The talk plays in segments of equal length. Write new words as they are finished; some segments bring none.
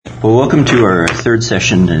Well, welcome to our third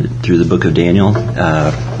session through the book of Daniel.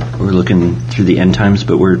 We're looking through the end times,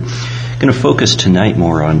 but we're going to focus tonight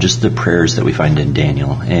more on just the prayers that we find in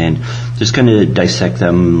Daniel and just kind of dissect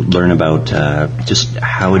them, learn about just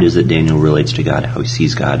how it is that Daniel relates to God, how he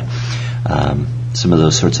sees God, some of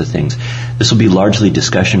those sorts of things. This will be largely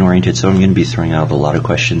discussion-oriented, so I'm going to be throwing out a lot of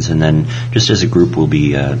questions, and then just as a group we'll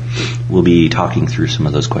be talking through some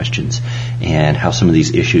of those questions and how some of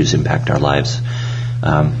these issues impact our lives.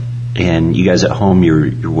 And you guys at home,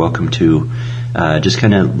 you're welcome to just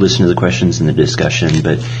kind of listen to the questions and the discussion,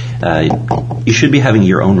 but you should be having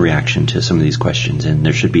your own reaction to some of these questions, and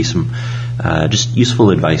there should be some just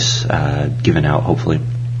useful advice given out, hopefully.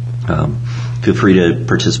 Feel free to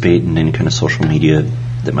participate in any kind of social media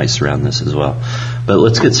that might surround this as well. But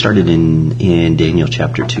let's get started in Daniel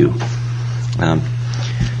chapter 2.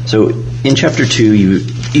 So in chapter 2,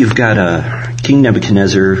 you've got King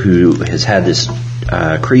Nebuchadnezzar who has had this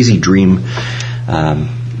crazy dream.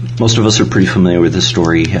 Most of us are pretty familiar with this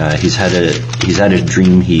story. He's had a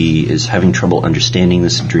dream. He is having trouble understanding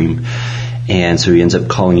this dream, and so he ends up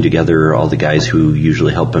calling together all the guys who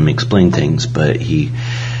usually help him explain things. But he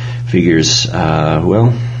figures,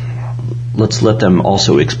 let's let them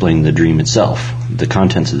also explain the dream itself, the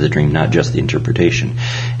contents of the dream, not just the interpretation.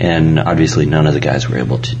 And obviously, none of the guys were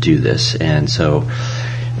able to do this, and so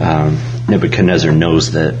Nebuchadnezzar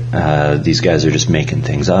knows that these guys are just making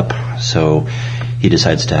things up, so he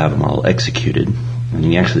decides to have them all executed, and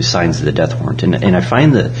he actually signs the death warrant. And I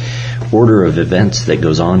find the order of events that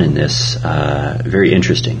goes on in this very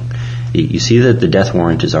interesting. You see that the death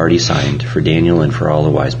warrant is already signed for Daniel and for all the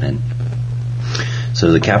wise men.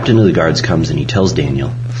 So the captain of the guards comes and he tells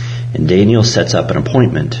Daniel, and Daniel sets up an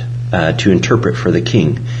appointment to interpret for the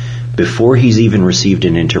king. Before he's even received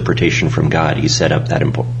an interpretation from God, he set up that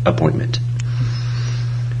appointment.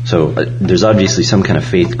 So there's obviously some kind of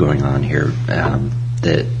faith going on here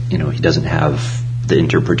that he doesn't have the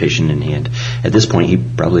interpretation in hand. At this point, he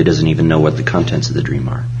probably doesn't even know what the contents of the dream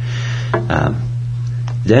are.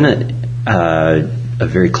 Then a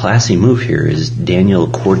very classy move here is Daniel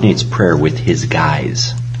coordinates prayer with his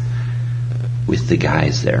guys. With the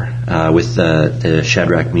guys there. With the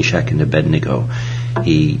Shadrach, Meshach, and Abednego.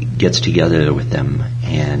 He gets together with them,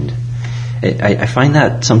 and I find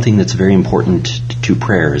that something that's very important to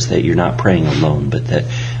prayer is that you're not praying alone, but that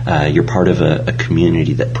you're part of a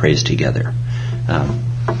community that prays together.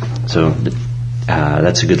 So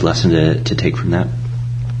that's a good lesson to take from that.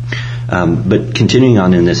 But continuing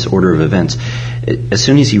on in this order of events, as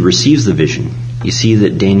soon as he receives the vision, you see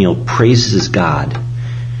that Daniel praises God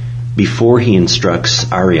before he instructs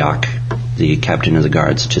Arioch, the captain of the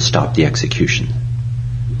guards, to stop the execution.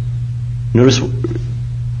 Notice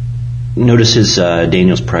his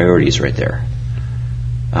Daniel's priorities right there.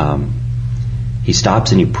 He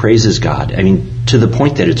stops and he praises God. I mean, to the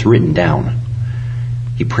point that it's written down.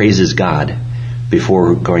 He praises God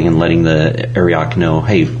before going and letting the Arioch know,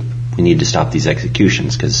 hey, we need to stop these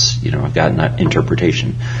executions because, I've got an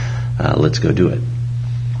interpretation. Let's go do it.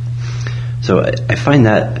 So I find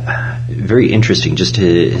that very interesting, just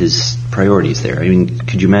his priorities there. I mean,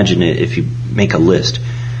 could you imagine it if you make a list?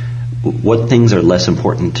 What things are less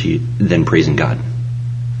important to you than praising God?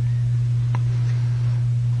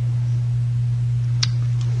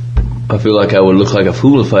 I feel like I would look like a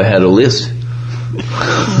fool if I had a list.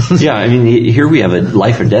 Yeah, I mean, here we have a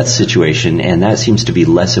life or death situation, and that seems to be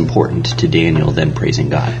less important to Daniel than praising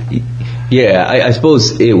God. Yeah, I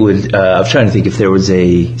suppose it would. I was trying to think if there was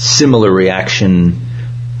a similar reaction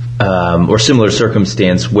or similar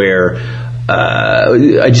circumstance where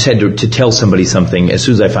I just had to tell somebody something. As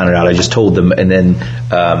soon as I found it out, I just told them, and then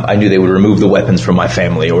I knew they would remove the weapons from my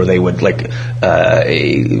family, or they would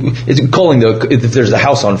if there's a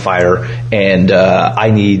house on fire and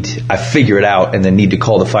I figure it out and then need to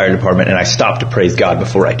call the fire department, and I stop to praise God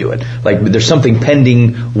before I do it. Like there's something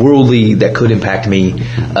pending worldly that could impact me,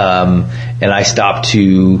 and I stop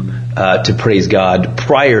to praise God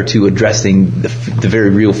prior to addressing the very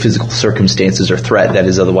real physical circumstances or threat that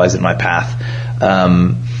is otherwise in my path.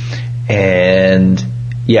 And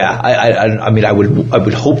yeah, I mean, I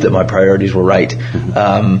would hope that my priorities were right.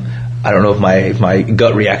 I don't know if my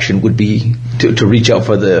gut reaction would be to reach out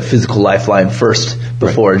for the physical lifeline first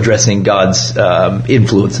before addressing God's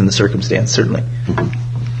influence in the circumstance. Certainly.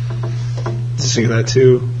 Just think of that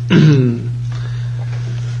too.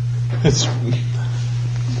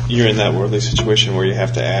 You're in that worldly situation where you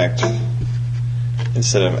have to act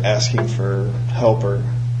instead of asking for help or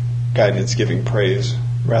guidance, giving praise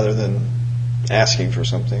rather than asking for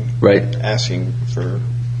something. Right. Asking for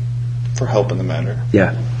help in the matter.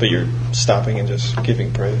 Yeah. But you're stopping and just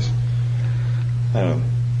giving praise. I don't know.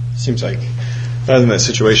 Seems like rather than that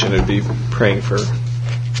situation, it'd be praying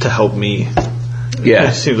to help me. Yeah.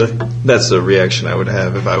 It seems like that's the reaction I would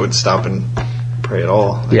have if I would stop and pray at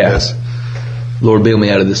all, I guess. Lord, bail me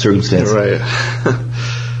out of this circumstance. Right.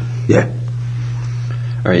 Yeah.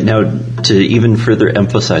 All right, now to even further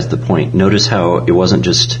emphasize the point, notice how it wasn't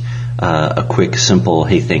just a quick, simple,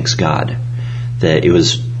 hey, thanks God. That it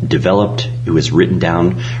was developed, it was written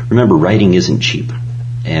down. Remember, writing isn't cheap,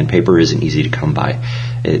 and paper isn't easy to come by.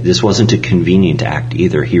 This wasn't a convenient act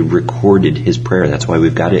either. He recorded his prayer. That's why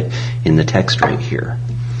we've got it in the text right here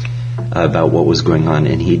about what was going on.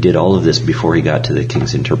 And he did all of this before he got to the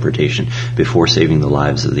king's interpretation, before saving the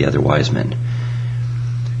lives of the other wise men.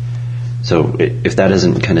 So if that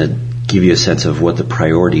doesn't kind of give you a sense of what the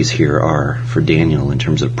priorities here are for Daniel in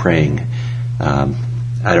terms of praying,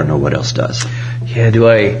 I don't know what else does. Yeah,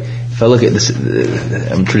 if I look at this,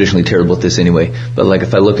 I'm traditionally terrible at this anyway, but like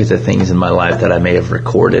if I look at the things in my life that I may have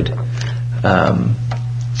recorded,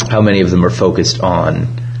 how many of them are focused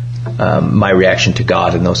on my reaction to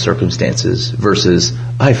God in those circumstances versus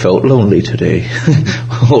I felt lonely today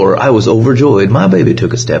or I was overjoyed, my baby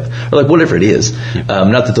took a step, or like whatever it is.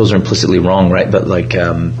 Not that those are implicitly wrong, right? But like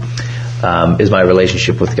is my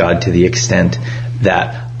relationship with God to the extent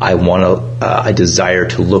that I desire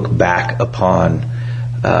to look back upon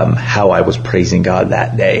how I was praising God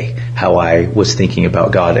that day, how I was thinking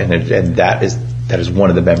about God, and that is one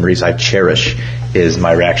of the memories I cherish, is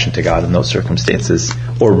my reaction to God in those circumstances,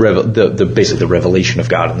 or basically the revelation of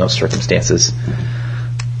God in those circumstances.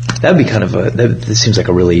 That would be kind of this seems like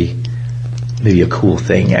a really, maybe a cool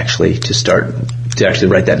thing actually to actually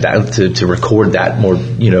write that down, to record that more,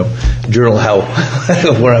 journal how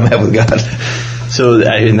where I'm at with God. So,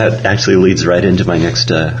 and that actually leads right into my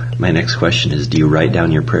next question is, do you write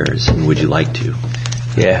down your prayers, and would you like to?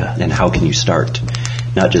 Yeah. And how can you start?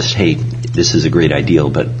 Not just, hey, this is a great ideal,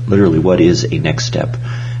 but literally what is a next step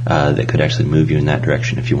that could actually move you in that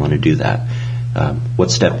direction if you want to do that?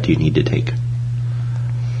 What step do you need to take?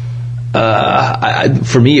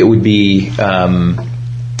 For me, it would be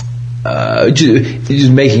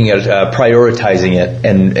just making it, prioritizing it,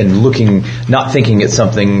 and looking, not thinking it's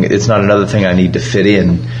not another thing I need to fit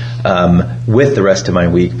in with the rest of my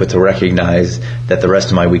week, but to recognize that the rest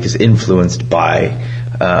of my week is influenced by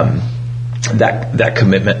that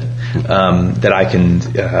commitment, that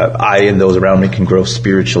I and those around me can grow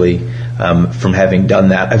spiritually from having done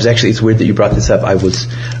that. It's weird that you brought this up. I was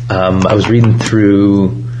reading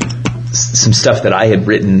through some stuff that I had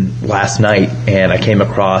written last night, and I came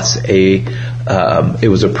across it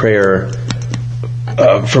was a prayer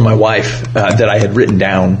for my wife that I had written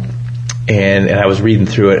down, and I was reading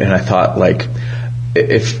through it, and I thought, like,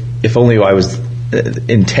 if only I was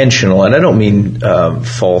intentional, and I don't mean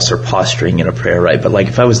false or posturing in a prayer, right? But like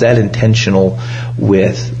if I was that intentional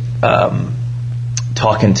with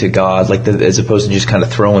talking to God, like as opposed to just kind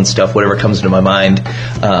of throwing stuff, whatever comes into my mind,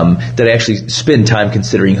 that I actually spend time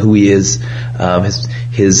considering who He is,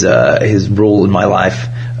 His role in my life,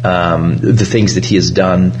 the things that He has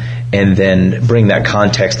done, and then bring that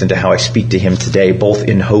context into how I speak to Him today, both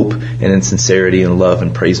in hope and in sincerity and love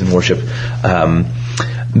and praise and worship.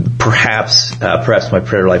 Perhaps my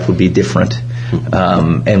prayer life would be different,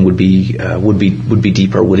 and would be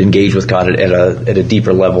deeper, would engage with God at a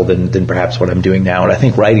deeper level than perhaps what I'm doing now. And I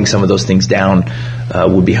think writing some of those things down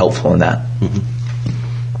would be helpful in that.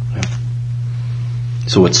 Mm-hmm. Yeah.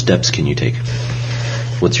 So what steps can you take?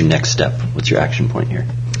 What's your next step? What's your action point here?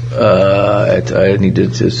 I need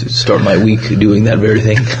to start my week doing that very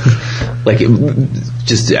thing.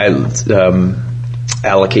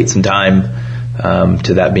 Allocate some time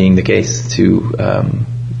to that being the case,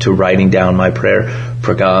 to writing down my prayer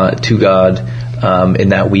to God in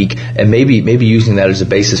that week, and maybe using that as a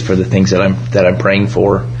basis for the things that I'm praying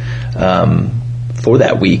for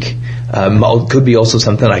that week. Could be also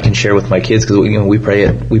something I can share with my kids, because we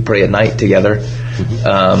pray at night together,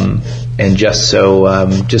 and just so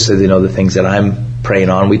they know the things that I'm praying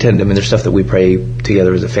on. There's stuff that we pray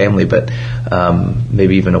together as a family, but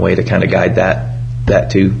maybe even a way to kind of guide that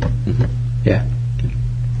too. Mm-hmm. Yeah.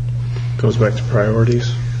 Goes back to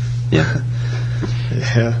priorities. Yeah.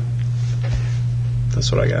 Yeah.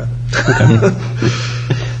 That's what I got. Okay.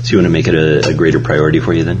 So you want to make it a greater priority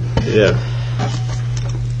for you then? Yeah.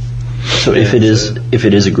 So if it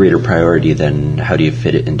is a greater priority, then how do you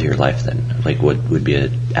fit it into your life then? Like, what would be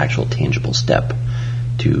an actual tangible step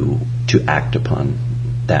to act upon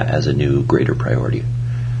that as a new greater priority?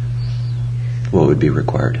 What would be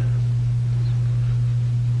required?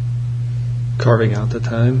 Carving out the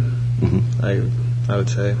time. Mm-hmm. I would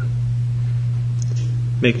say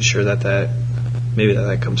making sure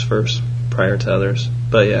that comes first, prior to others.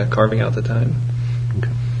 But yeah, carving out the time. Okay.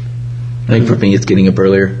 I think for me, it's getting up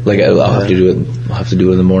earlier. Like I'll have to do it. I'll have to do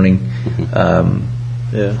it in the morning.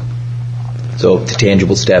 Yeah. So the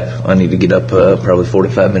tangible step, I need to get up probably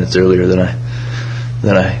 45 minutes earlier than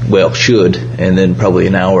I should, and then probably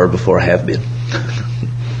an hour before I have been.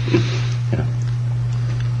 Yeah.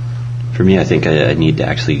 For me, I think I need to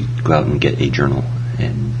actually go out and get a journal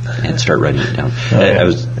and start writing it down. I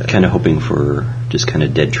was kind of hoping for just kind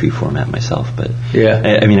of dead tree format myself, but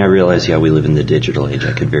I mean, I realize, we live in the digital age.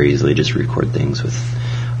 I could very easily just record things with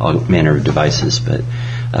all manner of devices, but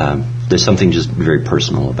there's something just very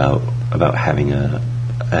personal about having a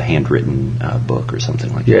handwritten book or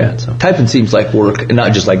something like that. So typing seems like work,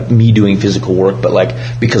 not just like me doing physical work, but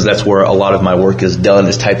like because that's where a lot of my work is done,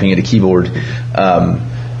 is typing at a keyboard.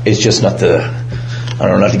 It's just not I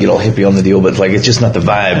don't know, not to get all hippie on the deal, but like it's just not the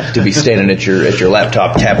vibe to be standing at your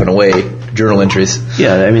laptop tapping away journal entries.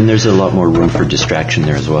 Yeah, I mean, there's a lot more room for distraction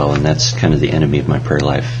there as well, and that's kind of the enemy of my prayer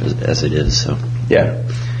life as it is. So yeah,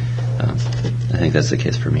 I think that's the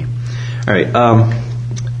case for me. All right,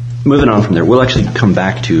 moving on from there, we'll actually come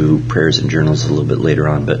back to prayers and journals a little bit later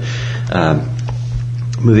on, but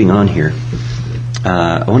moving on here,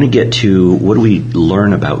 I want to get to what do we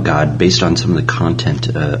learn about God based on some of the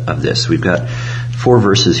content of this. We've got 4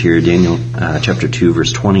 verses here, Daniel chapter 2,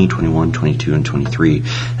 verse 20, 21, 22, and 23.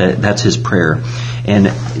 That's his prayer. And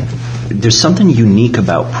there's something unique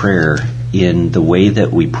about prayer in the way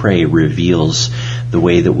that we pray reveals the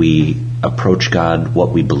way that we approach God,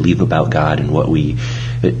 what we believe about God, and what we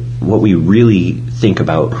really think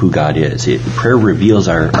about who God is. Prayer reveals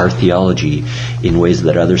our theology in ways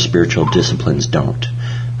that other spiritual disciplines don't.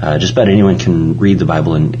 Just about anyone can read the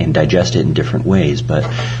Bible and digest it in different ways, but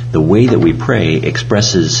the way that we pray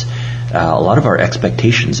expresses a lot of our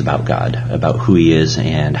expectations about God, about who He is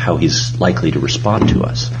and how He's likely to respond to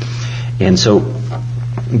us. And so,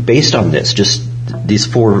 based on this, just these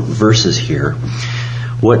 4 verses here,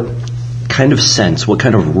 what kind of sense, what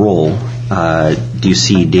kind of role do you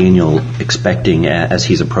see Daniel expecting as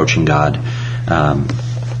he's approaching God,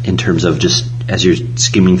 in terms of just as you're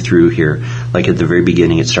skimming through here, like at the very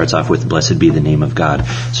beginning it starts off with blessed be the name of God.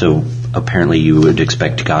 So apparently you would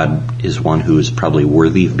expect God is one who is probably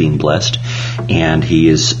worthy of being blessed, and He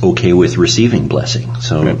is okay with receiving blessing.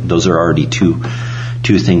 So those are already two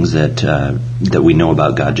things that we know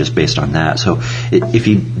about God just based on that. So if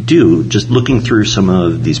you do, just looking through some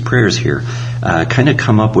of these prayers here, kind of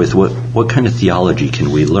come up with what kind of theology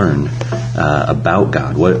can we learn about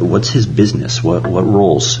God? What's His business? What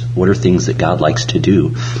roles? What are things that God likes to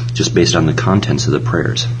do, just based on the contents of the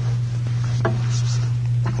prayers?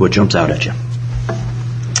 What jumps out at you?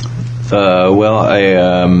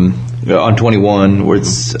 On 21, where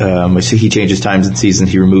it's He changes times and seasons,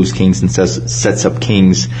 He removes kings and sets up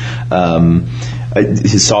kings.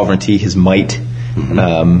 His sovereignty, His might,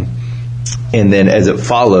 and then as it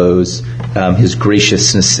follows, His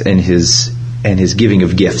graciousness and His giving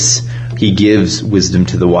of gifts. He gives wisdom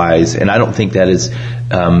to the wise, and I don't think that is.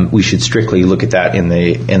 We should strictly look at that in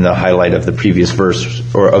the highlight of the previous verse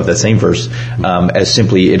or of the same verse as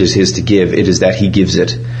simply it is His to give. It is that He gives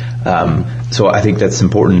it. So I think that's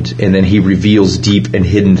important. And then He reveals deep and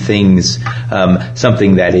hidden things,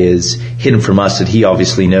 something that is hidden from us that He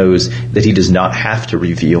obviously knows that He does not have to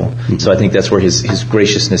reveal. Mm-hmm. So I think that's where His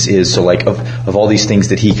graciousness is. So like of all these things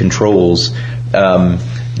that He controls,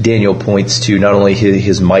 Daniel points to not only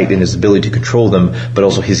his might and His ability to control them, but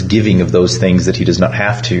also His giving of those things that He does not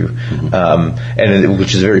have to, mm-hmm. And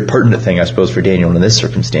which is a very pertinent thing, I suppose, for Daniel in this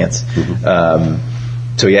circumstance. Mm-hmm.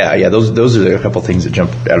 So those are a couple things that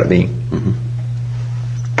jump out at me. Mm-hmm.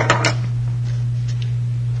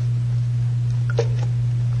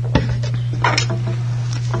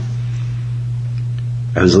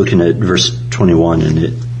 I was looking at verse 21, and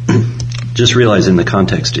it just realizing the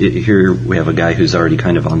context. Here we have a guy who's already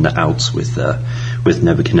kind of on the outs with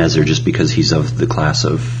Nebuchadnezzar, just because he's of the class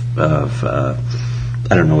of I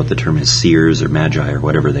don't know what the term is, seers or magi or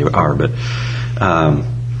whatever they are, but.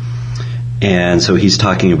 And so he's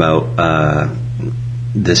talking about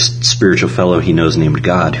this spiritual fellow he knows named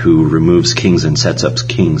God, who removes kings and sets up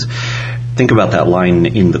kings. Think about that line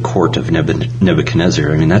in the court of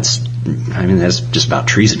Nebuchadnezzar. I mean, that's just about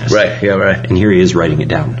treasonous. Right. Yeah. Right. And here he is writing it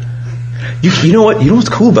down. You know what? You know what's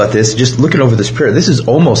cool about this? Just looking over this prayer, this is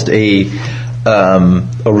almost a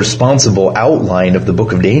responsible outline of the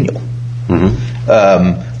book of Daniel. Mm-hmm.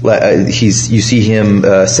 You see him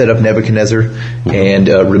set up Nebuchadnezzar and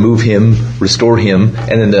remove him, restore him,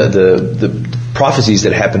 and then the prophecies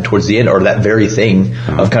that happen towards the end are that very thing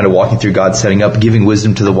of kind of walking through God, setting up, giving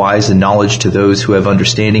wisdom to the wise and knowledge to those who have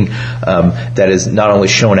understanding. That is not only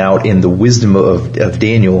shown out in the wisdom of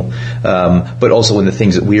Daniel, but also in the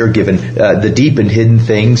things that we are given. The deep and hidden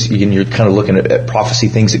things, you're kind of looking at prophecy,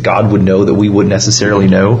 things that God would know that we wouldn't necessarily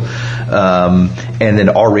know. And then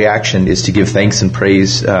our reaction is to give thanks and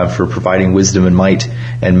praise for providing wisdom and might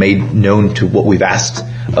and made known to what we've asked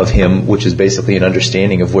of Him, which is basically an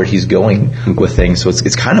understanding of where He's going with things. So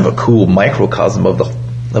it's kind of a cool microcosm of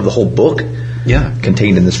the whole book,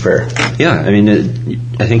 contained in this prayer. Yeah, I mean,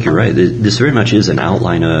 I think you're right. This very much is an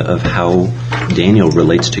outline of how Daniel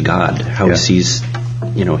relates to God, how he sees,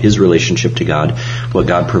 his relationship to God, what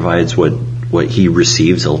God provides, what he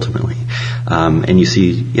receives ultimately. And you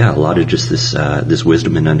see, a lot of just this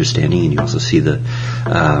wisdom and understanding, and you also see the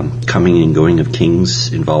coming and going of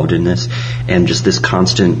kings involved in this, and just this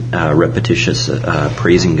constant repetitious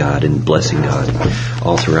praising God and blessing God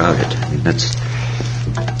all throughout it. I mean, that's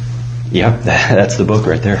the book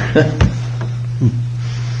right there.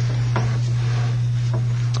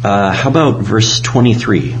 How about verse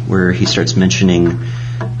 23, where he starts mentioning,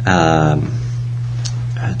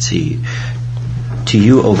 let's see, to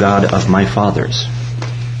you, O God of my fathers.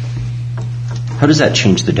 How does that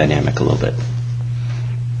change the dynamic a little bit?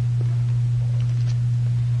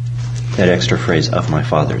 That extra phrase, of my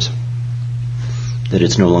fathers. That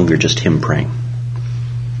it's no longer just him praying.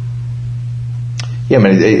 Yeah, I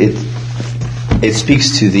mean, it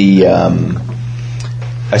speaks to the,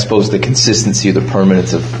 I suppose, the consistency or the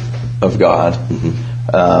permanence of God.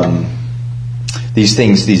 Mm-hmm. These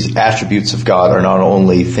things, these attributes of God are not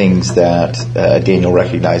only things that Daniel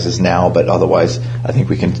recognizes now, but otherwise I think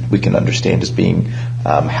we can understand as being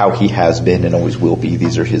how He has been and always will be.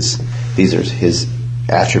 These are His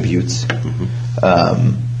attributes,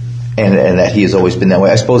 mm-hmm. And that He has always been that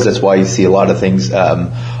way. I suppose that's why you see a lot of things.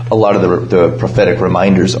 A lot of the prophetic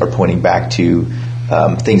reminders are pointing back to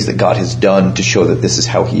things that God has done to show that this is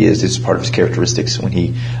how He is. It's part of His characteristics. When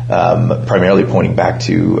He primarily pointing back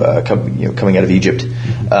to coming out of Egypt,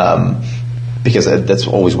 because that's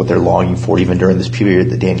always what they're longing for, even during this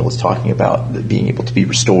period that Daniel was talking about, being able to be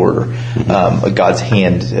restored, or God's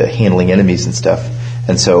hand handling enemies and stuff.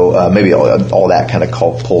 And so maybe all that kind of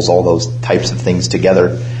pulls all those types of things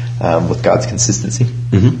together with God's consistency.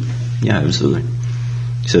 Mm-hmm. Yeah, absolutely.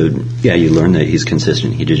 So, you learn that He's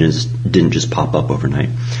consistent. He didn't just pop up overnight.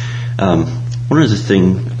 One of the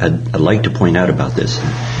things I'd like to point out about this,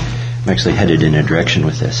 I'm actually headed in a direction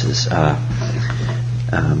with this, is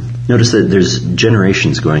notice that there's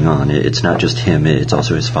generations going on. It's not just him, it's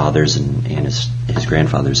also his fathers and his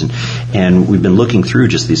grandfathers. And we've been looking through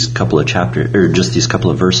just these couple of chapters, or just these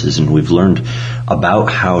couple of verses, and we've learned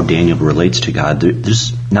about how Daniel relates to God.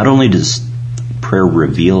 There's not only does prayer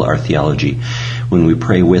reveal our theology, when we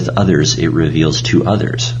pray with others, it reveals to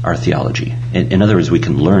others our theology. In other words, we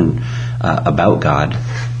can learn about God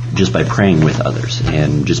just by praying with others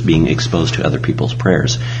and just being exposed to other people's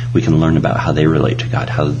prayers. We can learn about how they relate to God,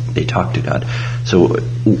 how they talk to God. So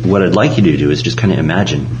what I'd like you to do is just kind of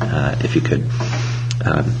imagine, if you could,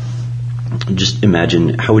 just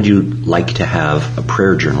imagine, how would you like to have a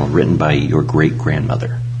prayer journal written by your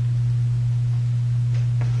great-grandmother?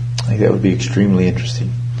 I think that would be extremely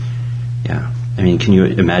interesting. Yeah. I mean, can you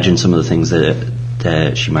imagine some of the things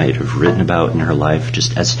that she might have written about in her life,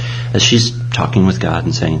 just as she's talking with God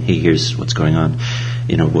and saying, "Hey, here's what's going on."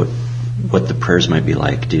 What the prayers might be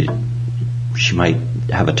like. She might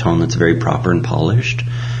have a tone that's very proper and polished.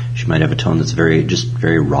 She might have a tone that's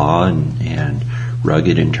very raw and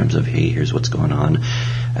rugged in terms of, "Hey, here's what's going on."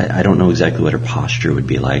 I don't know exactly what her posture would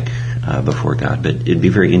be like before God, but it'd be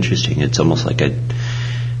very interesting. It's almost like I'd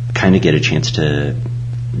kind of get a chance to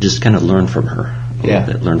just kind of learn from her a little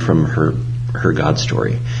bit, learn from her God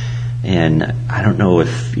story. And I don't know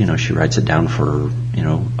if, she writes it down for,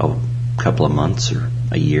 a couple of months or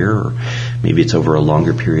a year, or maybe it's over a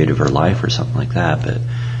longer period of her life or something like that. But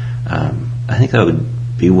I think that would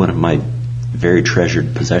be one of my very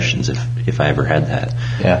treasured possessions if I ever had that.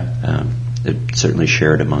 Yeah. It certainly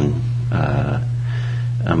shared among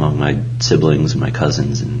my siblings and my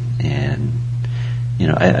cousins, and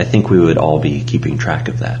I think we would all be keeping track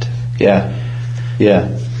of that. Yeah.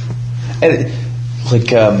 And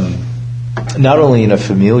not only in a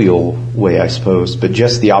familial way, I suppose, but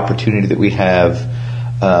just the opportunity that we have.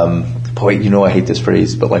 I hate this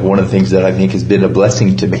phrase, but one of the things that I think has been a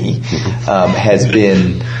blessing to me has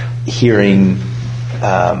been hearing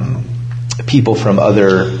people from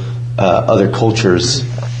other cultures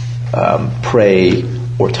pray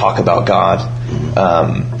or talk about God.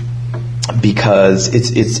 because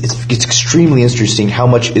it's extremely interesting how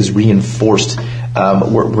much is reinforced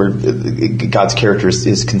where God's character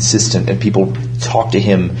is consistent, and people talk to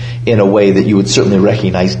Him in a way that you would certainly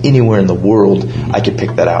recognize anywhere in the world. I could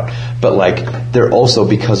pick that out, but like they're also,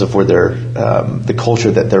 because of where they're the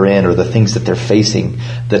culture that they're in or the things that they're facing,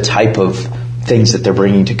 the type of things that they're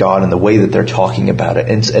bringing to God and the way that they're talking about it.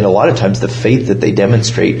 And a lot of times the faith that they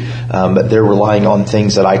demonstrate, they're relying on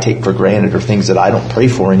things that I take for granted or things that I don't pray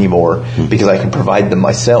for anymore because I can provide them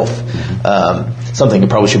myself. Something I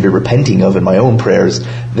probably should be repenting of in my own prayers.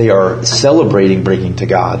 They are celebrating bringing to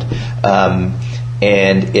God.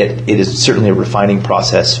 And it is certainly a refining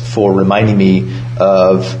process for reminding me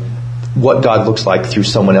of what God looks like through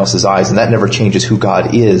someone else's eyes. And that never changes who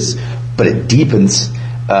God is, but it deepens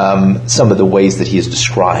some of the ways that He is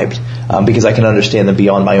described, because I can understand them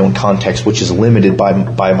beyond my own context, which is limited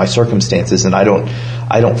by my circumstances, and I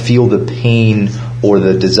don't feel the pain or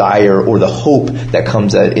the desire or the hope that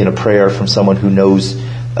comes in a prayer from someone who knows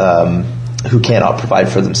who cannot provide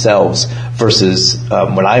for themselves, versus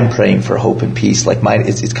when I'm praying for hope and peace, like mine,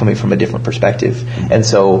 it's coming from a different perspective, and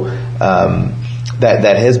so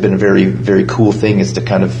that has been a very, very cool thing, is to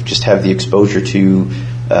kind of just have the exposure to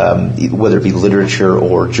whether it be literature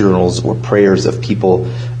or journals or prayers of people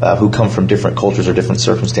who come from different cultures or different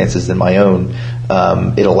circumstances than my own.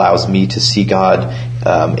 It allows me to see God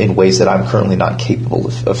in ways that I'm currently not capable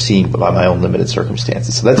of seeing by my own limited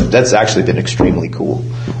circumstances. So that's actually been extremely cool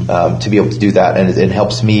to be able to do that, and it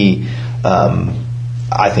helps me,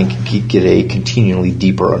 I think, get a continually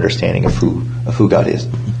deeper understanding of who God is.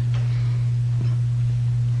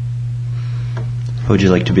 How would you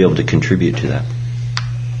like to be able to contribute to that?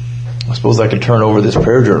 I suppose I could turn over this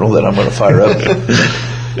prayer journal that I'm going to fire up.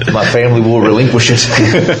 My family will relinquish it.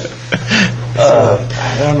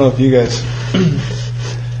 I don't know if you guys...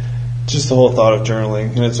 just the whole thought of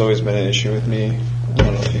journaling, and it's always been an issue with me. I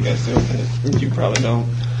don't know if you guys do, but you probably don't.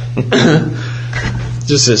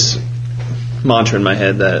 Just this mantra in my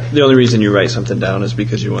head that the only reason you write something down is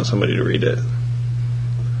because you want somebody to read it.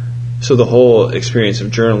 So the whole experience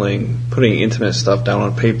of journaling, putting intimate stuff down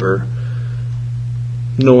on paper,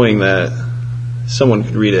 knowing that someone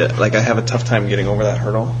could read it, like I have a tough time getting over that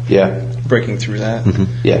hurdle. Yeah. Breaking through that.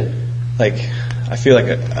 Mm-hmm. Yeah. Like, I feel like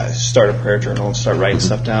I start a prayer journal and start writing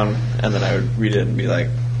stuff down, and then I would read it and be like,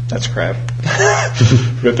 that's crap.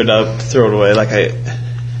 Rip it up, throw it away. Like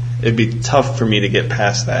it'd be tough for me to get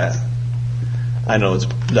past that. I know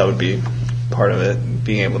that would be part of it,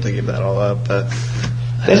 being able to give that all up, but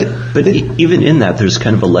even in that, there's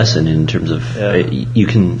kind of a lesson in terms of you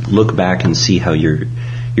can look back and see how your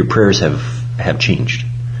prayers have changed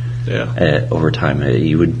over time.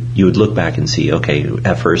 You would look back and see, okay,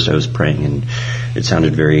 at first I was praying and it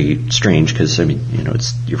sounded very strange because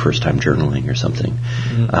it's your first time journaling or something,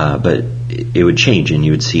 but it would change, and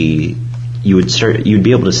you'd be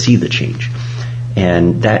able to see the change,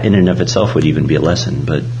 and that in and of itself would even be a lesson.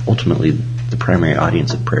 But ultimately, the primary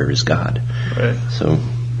audience of prayer is God. Right. So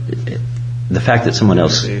the fact that someone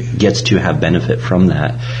else gets to have benefit from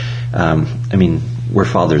that, we're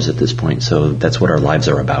fathers at this point, so that's what our lives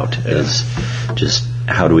are about, is just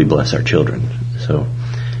how do we bless our children. So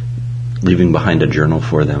leaving behind a journal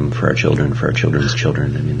for them, for our children, for our children's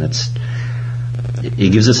children,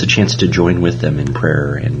 it gives us a chance to join with them in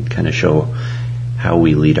prayer and kind of show how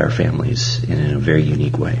we lead our families in a very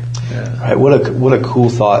unique way. Yeah. Right. What a cool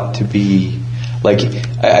thought to be. Like,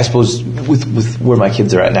 I suppose with where my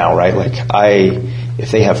kids are at now, right? Like, if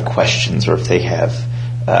they have questions or if they have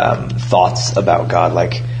thoughts about God,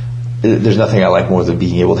 like, there's nothing I like more than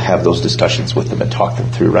being able to have those discussions with them and talk them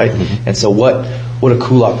through, right? Mm-hmm. And so what a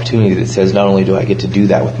cool opportunity that says not only do I get to do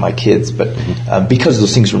that with my kids, but because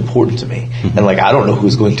those things are important to me, and like I don't know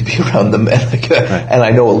who's going to be around them, and I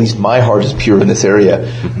know at least my heart is pure in this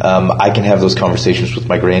area. I can have those conversations with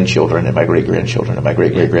my grandchildren and my great grandchildren and my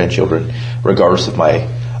great great grandchildren, regardless of my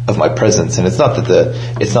presence. And it's not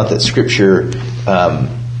that Scripture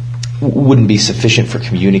wouldn't be sufficient for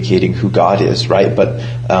communicating who God is, right? But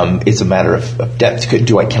it's a matter of depth.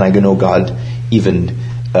 Can I know God even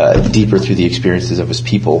deeper through the experiences of His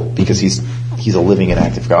people, because He's a living and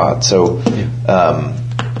active God. So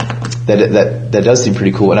that does seem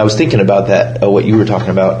pretty cool. And I was thinking about that, what you were talking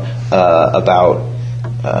about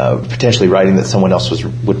potentially writing that someone else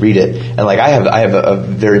would read it. And like I have a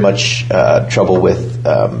very much trouble with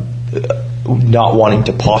not wanting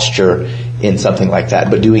to posture in something like that,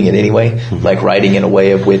 but doing it anyway, like writing in a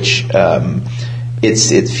way of which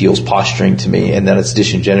it feels posturing to me, and then it's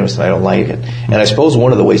disingenuous and I don't like it. And I suppose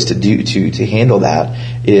one of the ways to handle that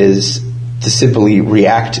is to simply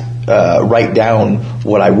react write down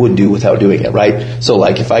what I would do without doing it, right? So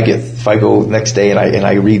like if I go next day and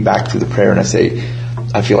I read back through the prayer and I say,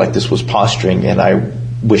 I feel like this was posturing and I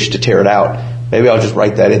wish to tear it out, maybe I'll just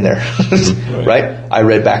write that in there, right? I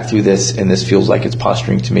read back through this and this feels like it's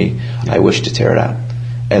posturing to me. I wish to tear it out.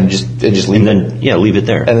 And just leave it. Leave it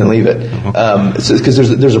there. And then leave it.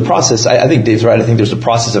 Because there's a process. I think Dave's right. I think there's a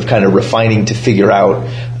process of kind of refining to figure out.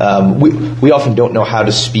 We often don't know how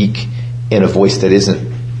to speak in a voice that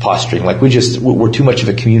isn't posturing. Like we're too much of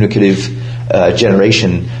a communicative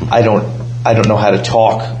generation. I don't know how to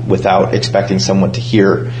talk without expecting someone to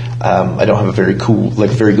hear. I don't have a very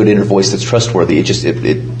very good inner voice that's trustworthy.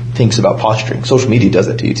 It thinks about posturing. Social media does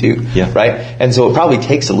that to you too, right? And so it probably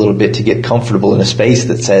takes a little bit to get comfortable in a space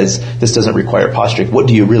that says this doesn't require posturing. What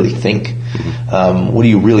do you really think? What are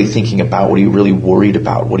you really thinking about? What are you really worried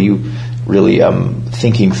about? What are you really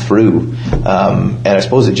thinking through? And I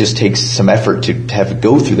suppose it just takes some effort to have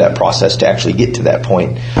go through that process to actually get to that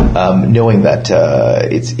point, knowing that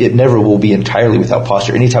it never will be entirely without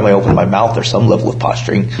posture. Anytime I open my mouth, there's some level of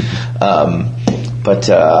posturing.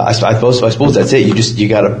 But I suppose that's it. You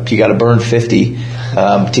gotta burn 50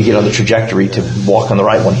 to get on the trajectory to walk on the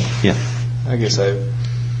right one. Yeah. I guess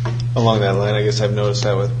along that line, I've noticed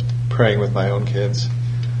that with praying with my own kids.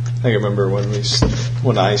 I remember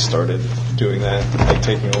when I started doing that, like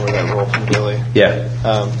taking over that role from Billy. Yeah.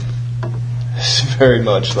 It's very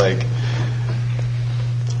much like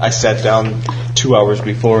I sat down 2 hours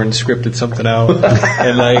before and scripted something out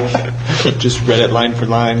and like just read it line for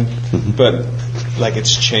line, but like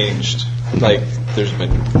it's changed. Like there's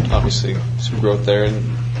been obviously some growth there, and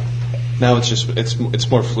now it's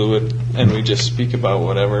more fluid, and we just speak about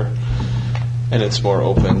whatever, and it's more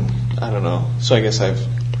open. I don't know. So I guess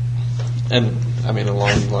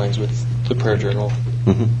along the lines with the prayer journal,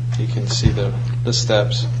 you can see the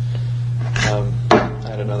steps. I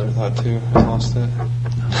had another thought too. I lost it.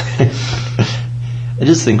 I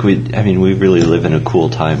just think we really live in a cool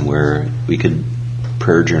time where we could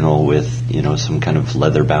prayer journal with, some kind of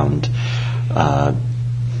leather-bound,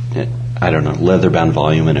 leather-bound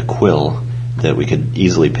volume and a quill that we could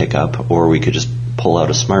easily pick up, or we could just pull out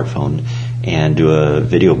a smartphone and do a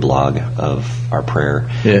video blog of our prayer.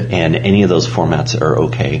 Yeah. And any of those formats are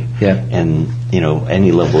okay. Yeah. And,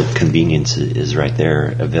 any level of convenience is right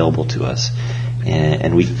there available to us.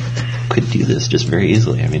 And we could do this just very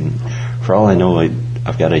easily. For all I know,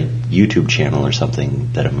 I've got a YouTube channel or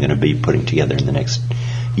something that I'm going to be putting together in the next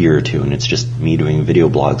year or two, and it's just me doing video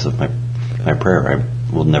blogs of my prayer. I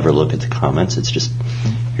will never look at the comments. It's just,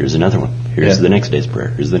 here's another one. Here's the next day's prayer.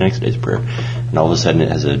 Here's the next day's prayer. And all of a sudden it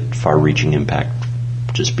has a far-reaching impact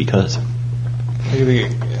just because. I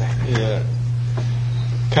think,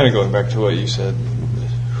 kind of going back to what you said,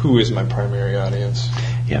 who is my primary audience?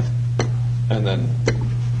 Yeah. And then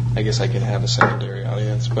I guess I can have a secondary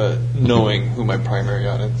audience, but knowing who my primary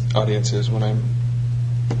audience is when I'm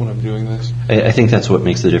doing this. I think that's what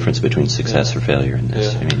makes the difference between success or failure in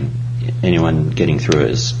this. Yeah. Anyone getting through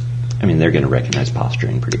it they're going to recognize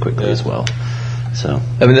posturing pretty quickly as well. So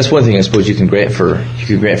that's one thing I suppose you can grant for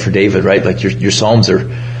David, right? Like your Psalms are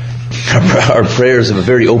prayers of a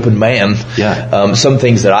very open man. Yeah. Some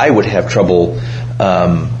things that I would have trouble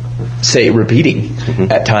repeating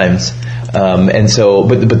at times. And so,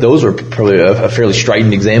 but those are probably a fairly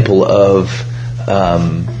strident example of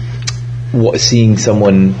seeing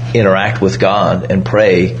someone interact with God and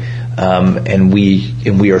pray, and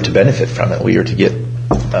we are to benefit from it. We are to get,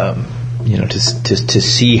 to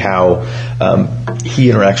see how he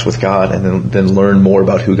interacts with God, and then learn more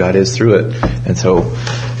about who God is through it. And so,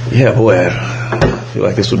 I feel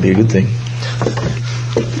like this would be a good thing.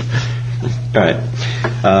 All right.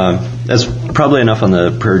 That's probably enough on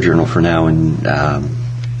the prayer journal for now. And,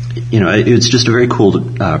 it's just a very cool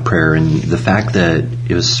prayer. And the fact that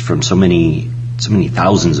it was from so many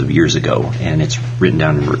thousands of years ago, and it's written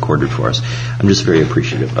down and recorded for us, I'm just very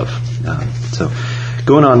appreciative of. So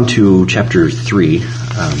going on to chapter 3,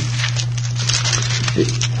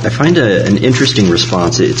 I find an interesting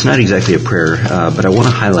response. It's not exactly a prayer, but I want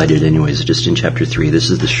to highlight it anyways, just in chapter 3. This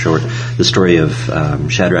is the story of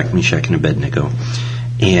Shadrach, Meshach, and Abednego.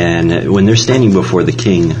 And when they're standing before the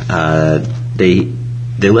king,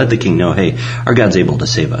 they let the king know, hey, our God's able to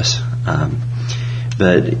save us.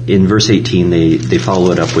 But in verse 18, they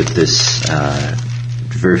follow it up with this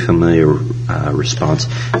very familiar response.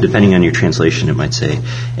 Depending on your translation, it might say,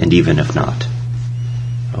 and even if not.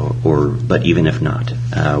 But even if not,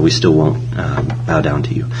 we still won't bow down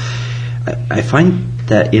to you. I find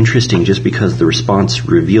that interesting just because the response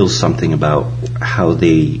reveals something about how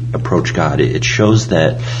they approach God. It shows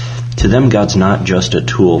that to them, God's not just a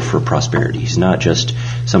tool for prosperity. He's not just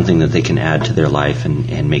something that they can add to their life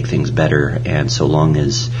and make things better. And so long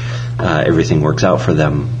as everything works out for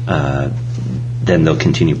them, then they'll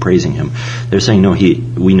continue praising him. They're saying, no,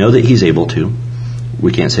 we know that he's able to.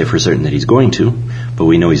 We can't say for certain that he's going to, but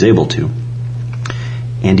we know he's able to.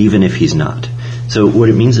 And even if he's not. So what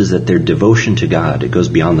it means is that their devotion to God, it goes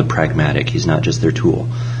beyond the pragmatic. He's not just their tool.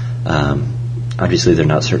 Obviously, they're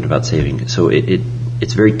not certain about saving. So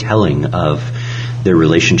it's very telling of their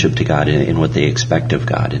relationship to God and what they expect of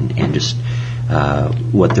God and just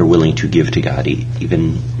what they're willing to give to God.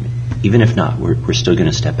 Even if not, we're still going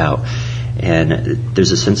to step out. And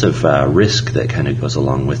there's a sense of risk that kind of goes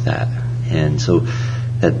along with that. And so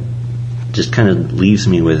that just kind of leaves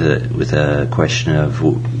me with a question of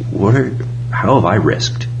how have I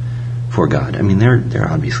risked for God? I mean, they're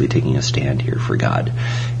obviously taking a stand here for God,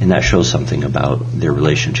 and that shows something about their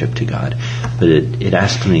relationship to God. But it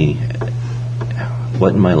asked me,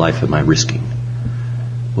 what in my life am I risking?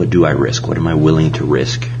 What do I risk? What am I willing to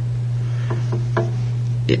risk?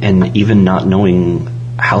 And even not knowing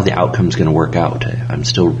how the outcome's going to work out, I'm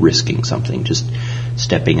still risking something, just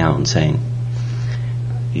stepping out and saying,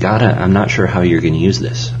 God, I'm not sure how you're going to use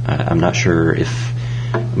this. I'm not sure if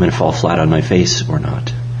I'm going to fall flat on my face or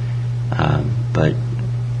not. But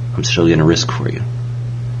I'm still going to risk for you.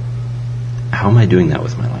 How am I doing that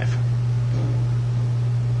with my life?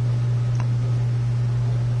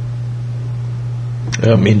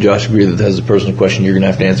 Me and Josh agree that that's a personal question you're going to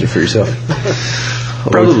have to answer for yourself.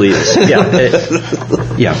 Probably is.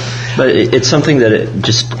 Yeah. But it's something that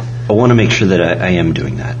I want to make sure that I am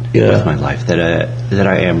doing that with my life, that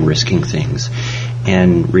I am risking things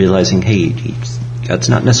and realizing, hey, God's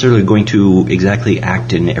not necessarily going to exactly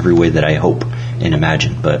act in every way that I hope and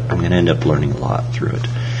imagine, but I'm going to end up learning a lot through it.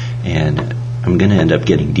 And I'm going to end up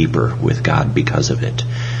getting deeper with God because of it.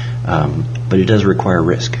 But it does require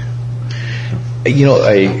risk. You know,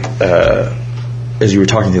 as you were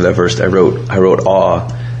talking through that verse, I wrote awe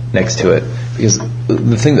next to it, because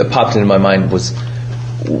the thing that popped into my mind was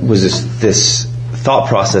this thought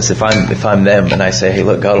process. If I'm them and I say, hey,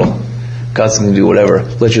 look, God's going to do whatever,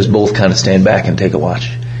 let's just both kind of stand back and take a watch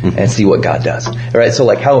and see what God does. All right. So,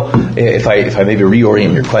 like, how if I maybe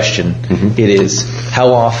reorient your question, it is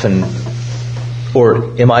how often,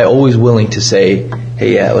 or am I always willing to say,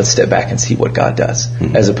 hey, yeah, let's step back and see what God does,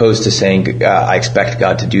 as opposed to saying, I expect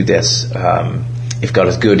God to do this. If God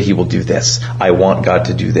is good, he will do this. I want God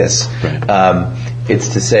to do this. Right. It's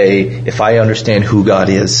to say, if I understand who God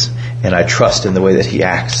is and I trust in the way that he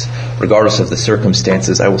acts, regardless of the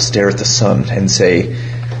circumstances, I will stare at the sun and say,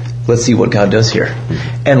 let's see what God does here.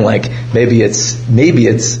 And like, maybe it's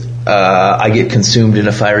I get consumed in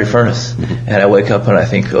a fiery furnace and I wake up and I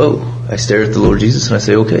think, I stare at the Lord Jesus and I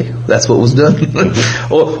say, okay, that's what was done.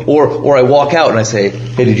 or I walk out and I say,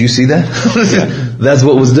 hey, did you see that? That's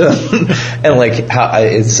what was done. And like,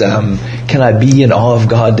 can I be in awe of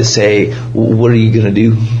God to say, what are you going to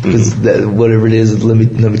do? Because whatever it is, let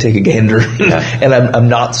me take a gander. And I'm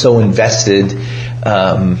not so invested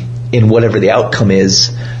in whatever the outcome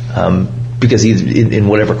is, because he's in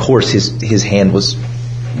whatever course his hand was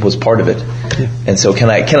part of it. And so can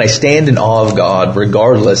I stand in awe of God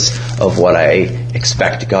regardless of what I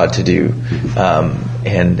expect God to do,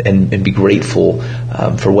 and be grateful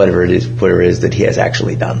for whatever it is that he has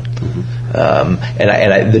actually done.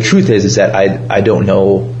 And the truth is that I don't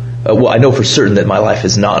know. Well, I know for certain that my life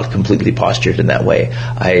is not completely postured in that way.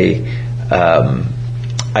 I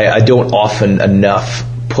don't often enough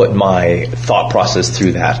put my thought process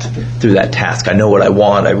through that task. I know what I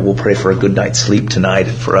want. I will pray for a good night's sleep tonight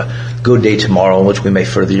and for a good day tomorrow in which we may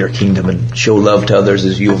further your kingdom and show love to others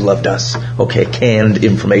as you have loved us. Okay, canned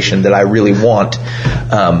information that I really want.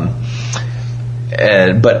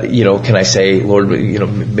 But can I say, Lord,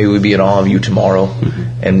 may we be in awe of you tomorrow,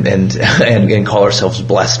 and call ourselves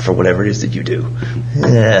blessed for whatever it is that you do.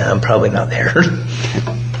 I'm probably not there.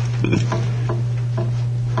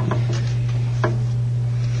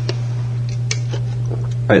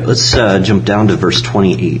 All right, let's jump down to verse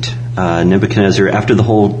 28. Nebuchadnezzar, after the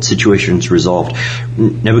whole situation's resolved,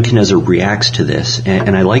 Nebuchadnezzar reacts to this,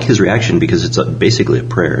 and I like his reaction because it's basically a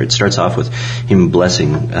prayer. It starts off with him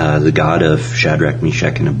blessing the God of Shadrach,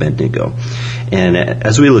 Meshach, and Abednego. And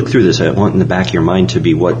as we look through this, I want in the back of your mind to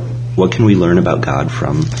be what can we learn about God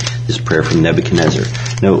from this prayer from Nebuchadnezzar?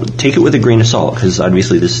 Now, take it with a grain of salt, because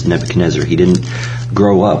obviously this is Nebuchadnezzar. He didn't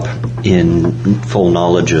grow up in full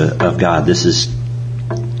knowledge of God. This is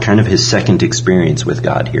kind of his second experience with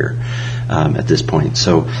God here at this point.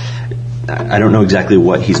 So I don't know exactly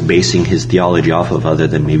what he's basing his theology off of, other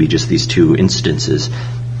than maybe just these two instances.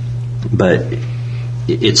 But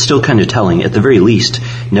it's still kind of telling. At the very least,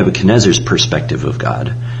 Nebuchadnezzar's perspective of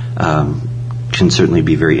God can certainly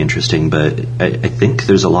be very interesting, but I think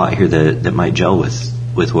there's a lot here that might gel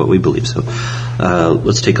with what we believe. So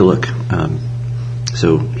let's take a look.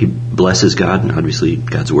 So he blesses God, and obviously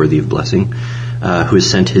God's worthy of blessing, who has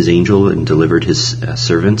sent his angel and delivered his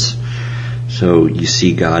servants. So you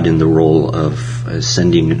see God in the role of a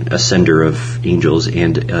sender of angels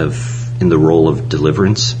and in the role of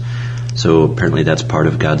deliverance. So apparently that's part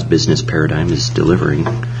of God's business paradigm, is delivering.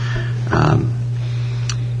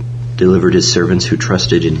 Delivered his servants who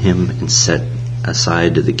trusted in him and set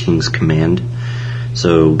aside the king's command.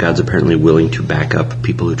 So God's apparently willing to back up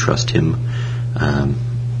people who trust him,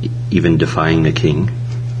 even defying a king.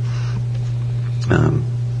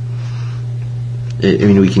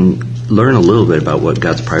 We can learn a little bit about what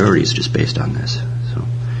God's priorities just based on this. So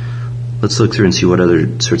let's look through and see what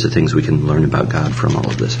other sorts of things we can learn about God from all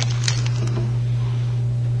of this.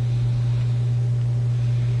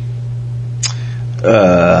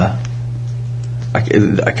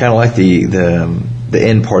 I kind of like the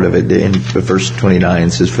end part of it. The end, verse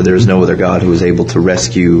 29 says, "For there is no other God who is able to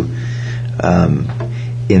rescue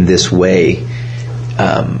in this way."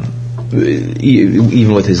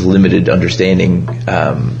 Even with his limited understanding,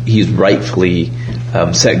 he's rightfully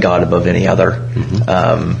set God above any other.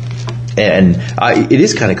 It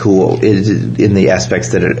is kind of cool in the aspects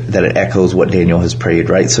that it echoes what Daniel has prayed,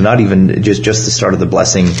 right? So not even just the start of the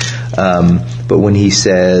blessing, but when he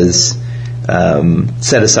says,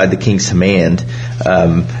 set aside the king's command,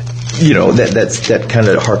 that kind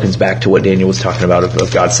of harkens back to what Daniel was talking about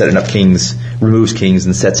of God setting up kings, removes kings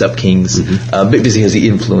and sets up kings. Because he has the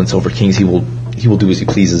influence over kings, he will do as he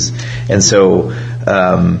pleases. And so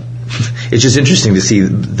it's just interesting to see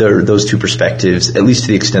those two perspectives, at least to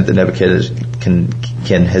the extent that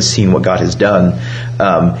Nebuchadnezzar has seen what God has done,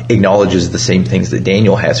 acknowledges the same things that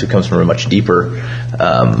Daniel has, who comes from a much deeper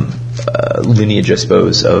lineage, I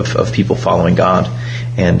suppose, of people following God.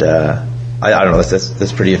 And I don't know,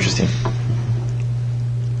 that's pretty interesting.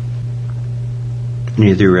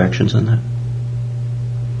 Any other reactions on that?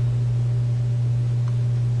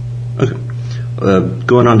 Okay.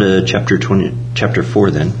 Going on to chapter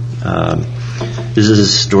 4 then. This is a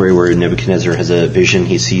story where Nebuchadnezzar has a vision.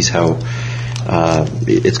 He sees how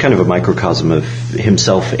it's kind of a microcosm of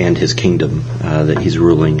himself and his kingdom that he's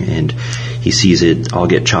ruling, and he sees it all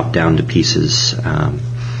get chopped down to pieces,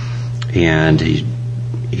 and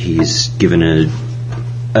he's given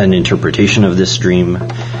an interpretation of this dream,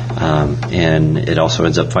 and it also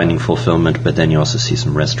ends up finding fulfillment, but then you also see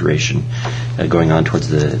some restoration going on towards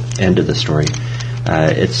the end of the story.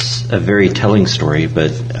 It's a very telling story,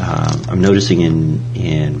 but I'm noticing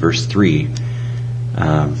in verse 3,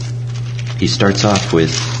 he starts off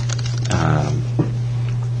with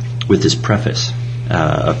this preface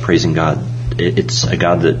of praising God. It's a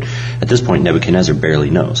God that at this point Nebuchadnezzar barely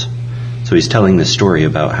knows. So he's telling this story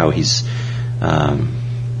about how he's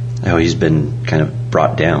been kind of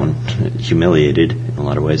brought down, humiliated in a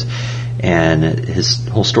lot of ways, and his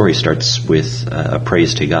whole story starts with a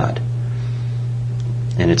praise to God.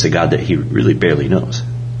 And it's a God that he really barely knows.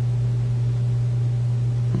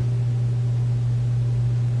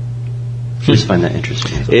 I just find that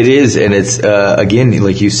interesting. It is, and it's again,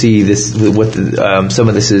 like you see this. What some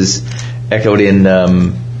of this is echoed in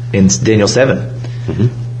Daniel 7.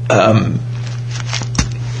 I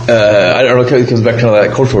don't know. It comes back to kind of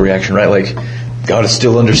that cultural reaction, right? Like God is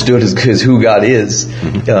still understood as who God is,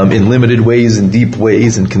 in limited ways, and deep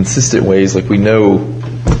ways, and consistent ways. Like we know,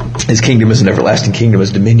 His kingdom is an everlasting kingdom.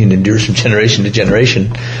 His dominion endures from generation to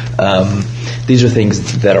generation. These are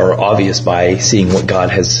things that are obvious by seeing what God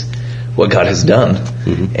has done,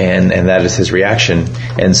 and that is His reaction.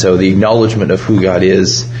 And so the acknowledgement of who God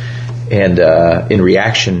is, and in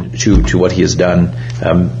reaction to what He has done,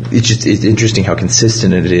 it's interesting how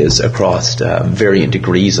consistent it is across varying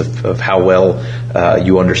degrees of how well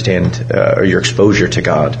you understand or your exposure to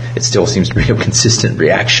God. It still seems to be a consistent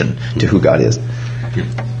reaction to who God is.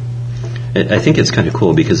 I think it's kind of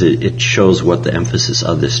cool because it shows what the emphasis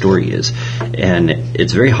of this story is. And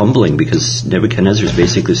it's very humbling because Nebuchadnezzar is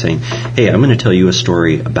basically saying, hey, I'm going to tell you a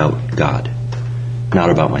story about God, not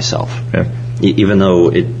about myself. Yeah. Even though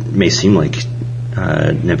it may seem like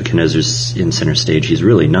Nebuchadnezzar's in center stage, he's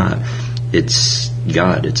really not. It's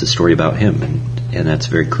God. It's a story about him. And that's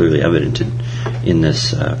very clearly evident in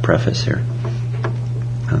this preface here.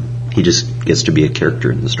 He just gets to be a character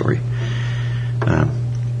in the story.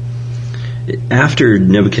 After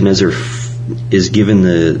Nebuchadnezzar is given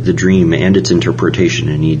the dream and its interpretation,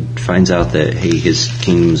 and he finds out that, hey, his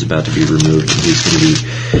kingdom's about to be removed and he's going to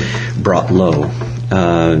be brought low,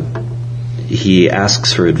 he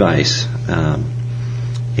asks for advice.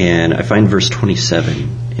 And I find verse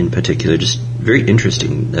 27 in particular just very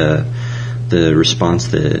interesting, the response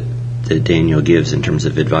that Daniel gives in terms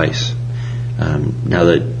of advice. Now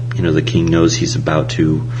that the king knows he's about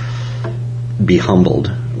to be humbled,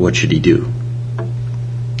 what should he do?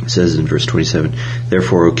 It says in verse 27,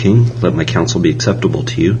 "Therefore, O king, let my counsel be acceptable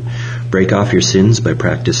to you. Break off your sins by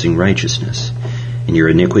practicing righteousness, and your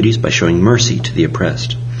iniquities by showing mercy to the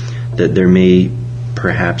oppressed, that there may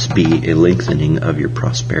perhaps be a lengthening of your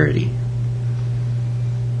prosperity."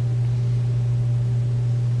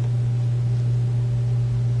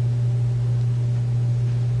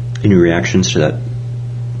 Any reactions to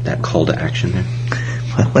that call to action there?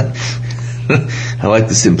 I like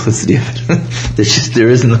the simplicity of it. There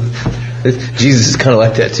isn't. Jesus is kind of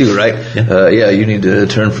like that too, right? Yeah. You need to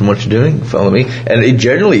turn from what you're doing, follow me, and it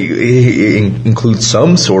generally includes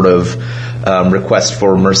some sort of request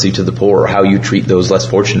for mercy to the poor, or how you treat those less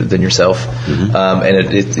fortunate than yourself,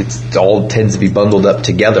 and it all tends to be bundled up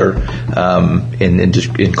together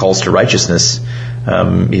in calls to righteousness.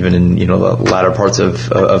 Even in the latter parts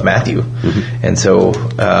of Matthew, and so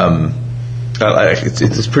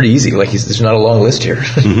it's pretty easy. Like there's not a long list here.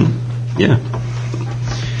 Yeah,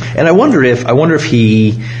 and I wonder if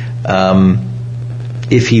he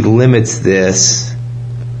limits this.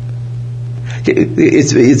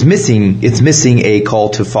 It's missing a call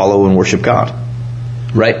to follow and worship God,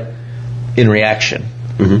 right? In reaction.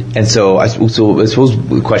 And so I suppose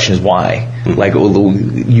the question is why. Like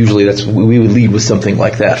usually we would lead with something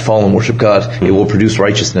like that: follow and worship God. It will produce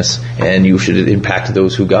righteousness, and you should impact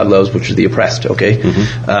those who God loves, which are the oppressed. Okay,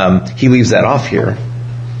 he leaves that off here.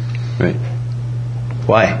 Right?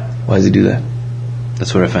 Why? Why does he do that?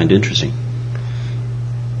 That's what I find interesting.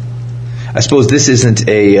 I suppose this isn't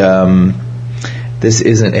a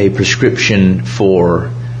prescription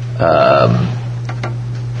for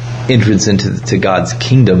entrance into God's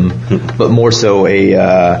kingdom, but more so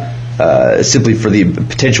simply for the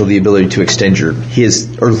potential, the ability to extend his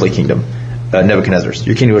earthly kingdom. Nebuchadnezzar's,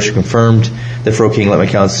 your kingdom is confirmed. Therefore, O king, let my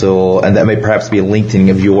counsel, and that may perhaps be a lengthening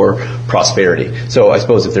of your prosperity. So I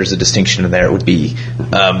suppose if there's a distinction in there, it would be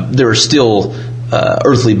there are still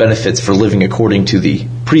earthly benefits for living according to the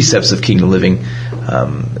precepts of kingdom living.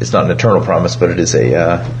 It's not an eternal promise, but it is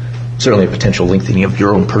certainly a potential lengthening of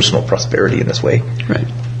your own personal prosperity in this way. Right.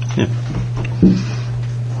 Yeah.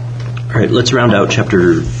 All right, let's round out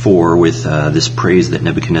chapter 4 with this praise that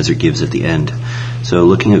Nebuchadnezzar gives at the end. So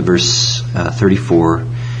looking at verse 34,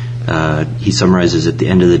 he summarizes, "At the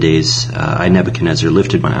end of the days, I, Nebuchadnezzar,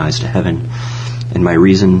 lifted my eyes to heaven, and my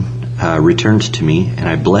reason returned to me, and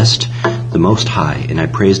I blessed the Most High, and I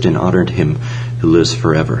praised and honored him who lives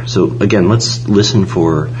forever." So again, let's listen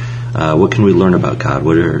for what can we learn about God?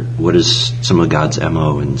 What is some of God's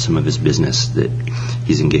MO and some of his business that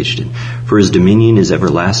he's engaged in? "For his dominion is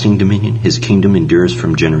everlasting dominion. His kingdom endures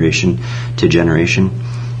from generation to generation.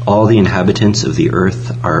 All the inhabitants of the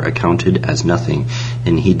earth are accounted as nothing,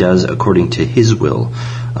 and he does according to his will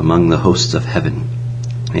among the hosts of heaven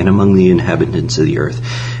and among the inhabitants of the earth.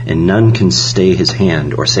 And none can stay his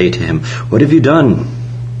hand or say to him, 'What have you done?'"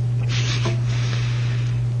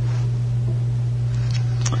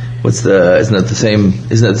 Isn't that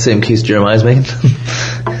the same case Jeremiah's making?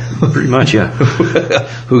 Pretty much, yeah.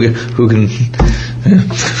 Who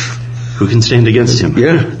can stand against him?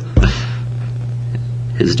 Yeah.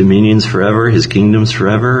 His dominions forever, his kingdoms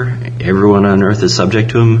forever. Everyone on earth is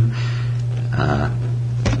subject to him.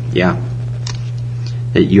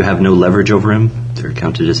 That you have no leverage over him. They're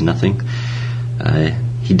counted as nothing.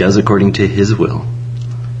 He does according to his will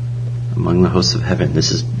among the hosts of heaven.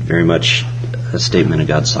 This is very much a statement of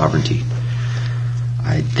God's sovereignty.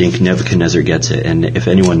 I think Nebuchadnezzar gets it, and if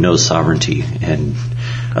anyone knows sovereignty and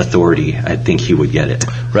authority, I think he would get it.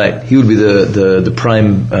 Right. He would be the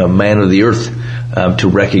prime man of the earth to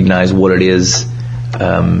recognize what it is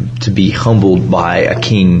to be humbled by a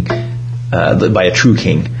king, by a true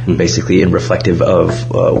king, basically, and reflective of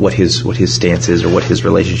what his stance is or what his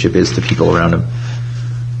relationship is to people around him.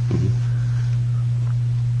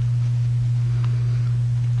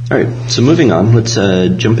 All right, so moving on, let's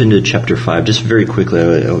jump into chapter 5. Just very quickly,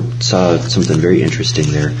 I saw something very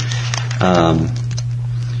interesting there.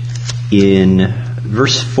 In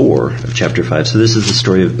verse 4 of chapter 5, so this is the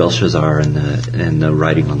story of Belshazzar and the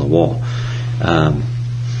writing on the wall. And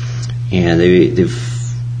they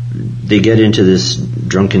get into this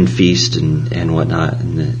drunken feast and whatnot,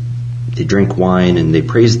 and they drink wine, and they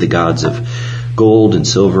praise the gods of gold and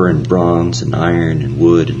silver and bronze and iron and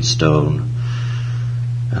wood and stone.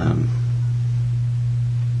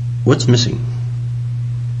 What's missing?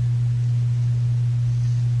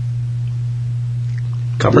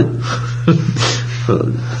 Copper?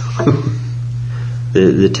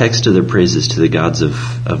 The text of their praises to the gods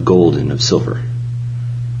of gold and of silver,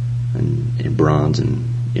 and bronze,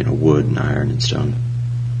 and wood and iron and stone.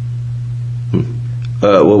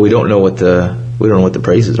 Well, we don't know what the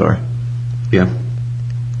praises are. Yeah.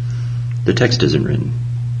 The text isn't written.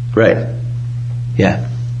 Right. Yeah.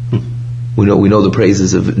 We know the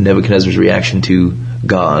praises of Nebuchadnezzar's reaction to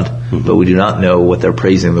God, but we do not know what they're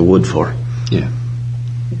praising the wood for. Yeah.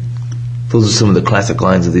 Those are some of the classic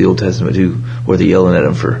lines of the Old Testament too, where they're yelling at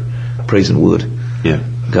him for praising wood. Yeah.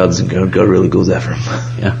 God really goes after him.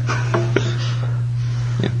 Yeah.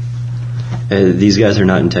 Yeah. These guys are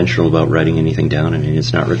not intentional about writing anything down. I mean,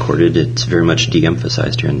 it's not recorded. It's very much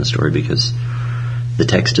de-emphasized here in the story because the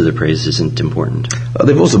text of the praise isn't important.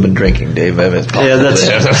 They've also been drinking, Dave. I mean, it's possible. Yeah,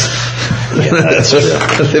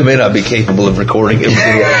 that's they may not be capable of recording it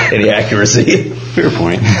with any accuracy. Fair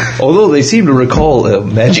point. Although they seem to recall a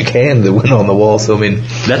magic hand that went on the wall, so I mean...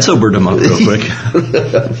 That sobered them up real quick.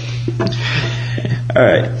 All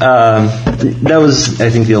right. That was, I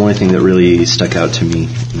think, the only thing that really stuck out to me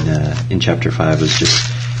in chapter 5 was just,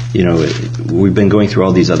 we've been going through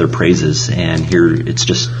all these other praises, and here it's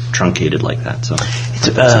just truncated like that. So,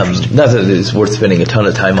 not that it's worth spending a ton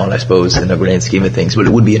of time on, I suppose, in the grand scheme of things, but it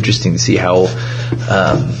would be interesting to see how,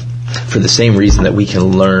 for the same reason that we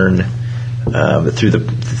can learn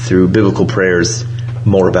through biblical prayers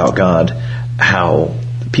more about God, how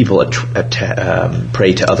people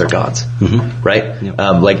pray to other gods, right? Yep.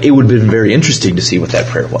 Like, it would have been very interesting to see what that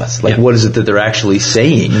prayer was. Like, what is it that they're actually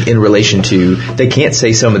saying in relation to? They can't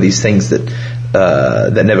say some of these things that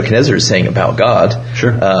Nebuchadnezzar is saying about God.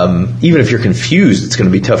 Sure. Even if you're confused, it's going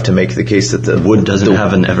to be tough to make the case that the wood doesn't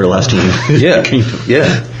have an everlasting kingdom.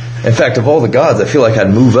 Yeah. In fact, of all the gods, I feel like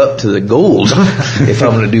I'd move up to the gold if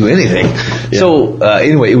I'm going to do anything. Yeah. So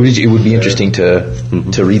anyway, it would be interesting to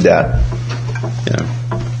read that. Yeah.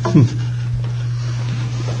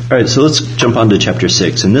 All right, so let's jump on to chapter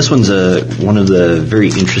 6. And this one's one of the very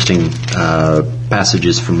interesting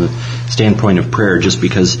passages from the standpoint of prayer, just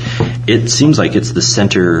because it seems like it's the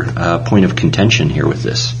center point of contention here with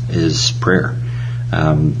this, is prayer.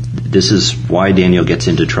 This is why Daniel gets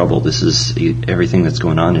into trouble. This is everything that's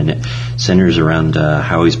going on, and it centers around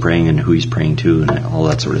how he's praying and who he's praying to and all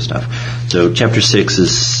that sort of stuff. So chapter 6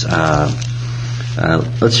 is...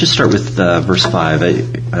 let's just start with verse 5.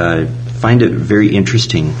 I find it very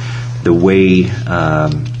interesting the way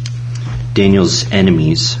Daniel's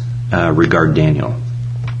enemies regard Daniel.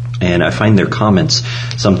 And I find their comments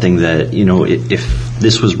something that, if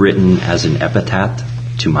this was written as an epitaph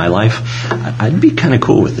to my life, I'd be kind of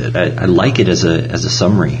cool with it. I like it as a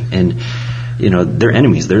summary. And, they're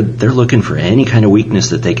enemies. They're looking for any kind of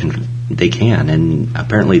weakness that they can. And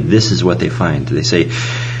apparently this is what they find. They say,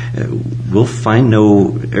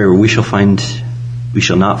 we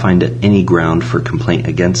shall not find any ground for complaint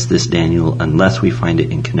against this Daniel unless we find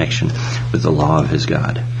it in connection with the law of his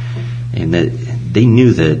God. And that they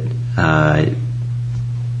knew that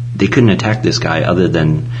they couldn't attack this guy other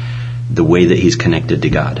than the way that he's connected to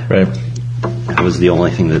God. Right. That was the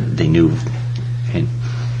only thing that they knew. And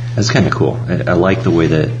that's kind of cool. I like the way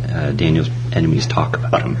that Daniel's enemies talk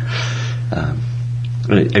about him.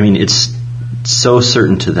 It's so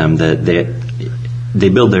certain to them that they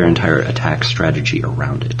build their entire attack strategy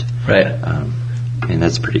around it. Right. And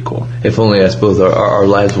that's pretty cool. If only, I suppose, our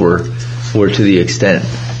lives were to the extent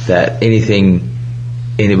that anything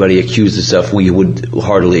anybody accuses us of, we would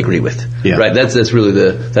heartily agree with. Yeah. Right. That's really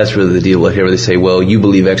the deal here, where they say, well, you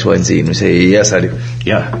believe X, Y, and Z, and we say, yes, I do.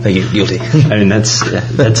 Yeah. Thank you. Guilty.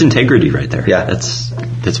 That's integrity right there. Yeah.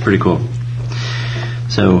 That's pretty cool.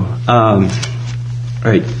 So, all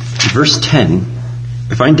right, verse 10.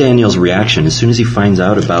 I find Daniel's reaction as soon as he finds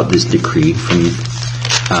out about this decree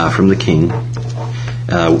from the king.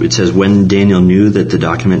 It says, when Daniel knew that the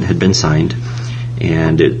document had been signed,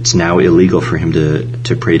 and it's now illegal for him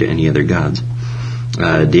to pray to any other gods,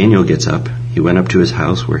 Daniel gets up. He went up to his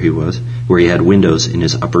house where he had windows in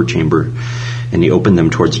his upper chamber, and he opened them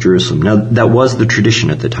towards Jerusalem. Now, that was the tradition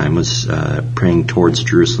at the time, was praying towards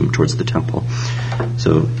Jerusalem, towards the temple.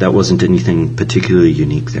 So that wasn't anything particularly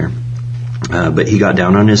unique there. But he got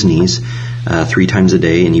down on his knees 3 times a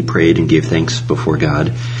day, and he prayed and gave thanks before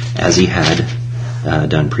God, as he had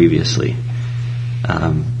done previously.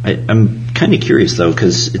 I'm kind of curious, though,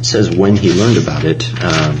 because it says when he learned about it,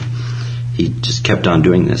 he just kept on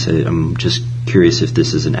doing this. I'm just curious if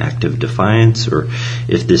this is an act of defiance, or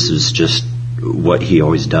if this is just what he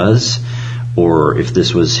always does, or if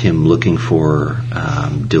this was him looking for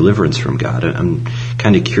deliverance from God. I'm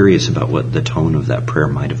kind of curious about what the tone of that prayer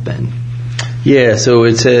might have been. Yeah, so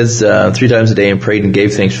it says 3 times a day and prayed and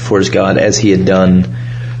gave thanks before his God as he had done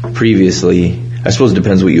previously. I suppose it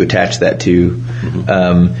depends what you attach that to.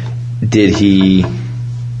 Mm-hmm. Did he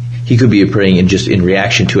could be praying in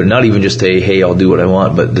reaction to it, not even just say, hey, I'll do what I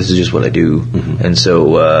want, but this is just what I do. Mm-hmm. And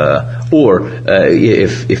so,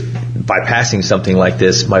 if bypassing something like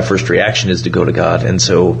this, my first reaction is to go to God. And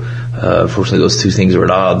so, fortunately, those two things are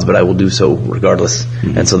at odds, but I will do so regardless.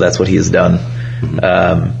 Mm-hmm. And so that's what he has done.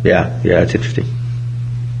 Mm-hmm. It's interesting.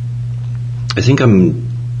 I think I'm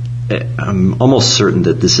almost certain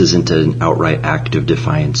that this isn't an outright act of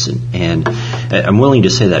defiance, and I'm willing to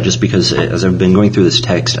say that just because as I've been going through this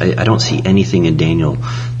text, I don't see anything in Daniel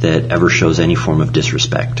that ever shows any form of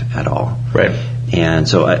disrespect at all. Right. And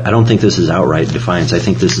so I don't think this is outright defiance. I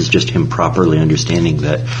think this is just him properly understanding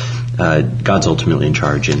that God's ultimately in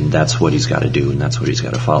charge, and that's what he's got to do, and that's what he's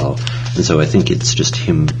got to follow. And so I think it's just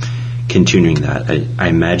him continuing that. I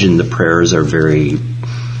imagine the prayers are very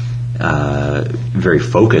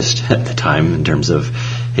focused at the time in terms of,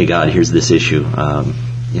 hey God, here's this issue. I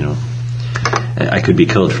could be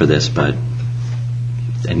killed for this, but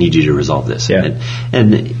I need you to resolve this. Yeah.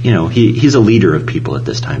 And he's a leader of people at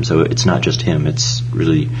this time, so it's not just him. It's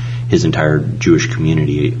really his entire Jewish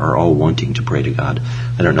community are all wanting to pray to God.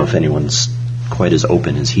 I don't know if anyone's quite as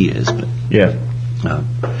open as he is, but yeah.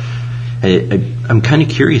 I'm kind of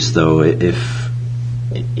curious though if.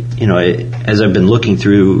 As I've been looking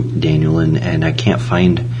through Daniel and I can't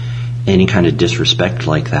find any kind of disrespect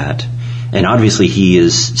like that. And obviously he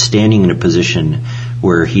is standing in a position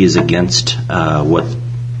where he is against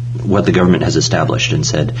what the government has established and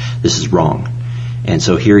said, this is wrong. And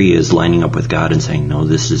so here he is lining up with God and saying, no,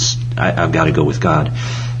 I've got to go with God.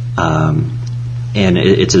 And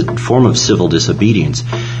it's a form of civil disobedience.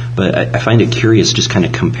 But I find it curious just kind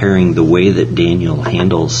of comparing the way that Daniel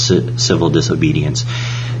handles civil disobedience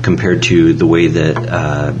compared to the way that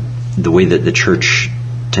the church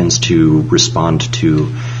tends to respond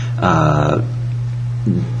to the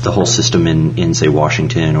whole system in say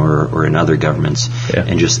Washington or in other governments,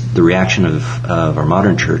 and just the reaction of our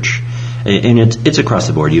modern church. And it's across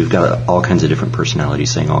the board. You've got all kinds of different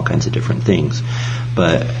personalities saying all kinds of different things.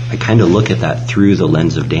 But I kind of look at that through the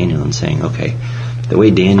lens of Daniel and saying, okay, the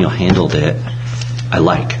way Daniel handled it, I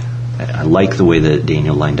like the way that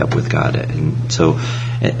Daniel lined up with God. And so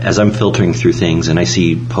as I'm filtering through things and I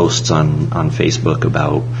see posts on Facebook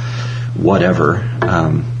about whatever,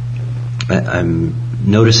 I'm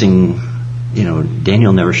noticing,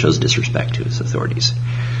 Daniel never shows disrespect to his authorities.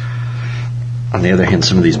 On the other hand,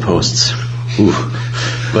 some of these posts,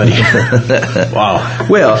 buddy, wow.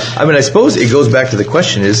 Well, I suppose it goes back to the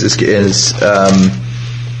question is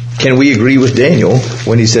can we agree with Daniel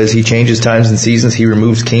when he says he changes times and seasons, he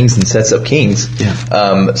removes kings and sets up kings? Yeah.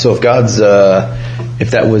 So if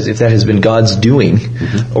if that has been God's doing,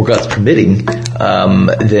 mm-hmm. or God's permitting,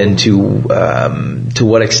 then to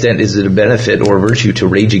what extent is it a benefit or a virtue to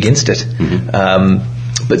rage against it? Mm-hmm.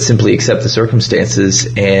 But simply accept the circumstances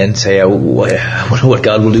and say, I wonder what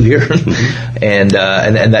God will do here. Mm-hmm. and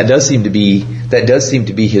that does seem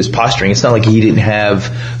to be his posturing. It's not like he didn't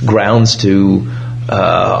have grounds to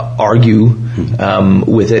argue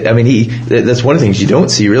with it. That's one of the things you don't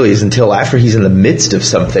see really is until after he's in the midst of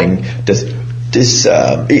something. It's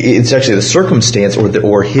actually the circumstance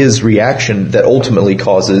or his reaction that ultimately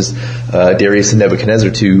causes Darius and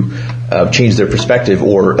Nebuchadnezzar to change their perspective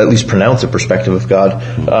or at least pronounce a perspective of God.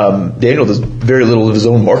 Daniel does very little of his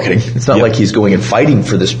own marketing. It's not like he's going and fighting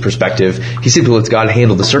for this perspective. He simply lets God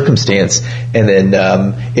handle the circumstance, and then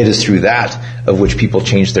it is through that of which people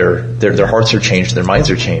change their hearts are changed, their minds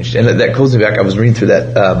are changed. And that goes me back. I was reading through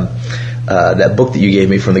that book that you gave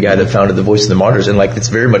me from the guy that founded the Voice of the Martyrs, and it's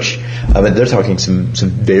very much, they're talking some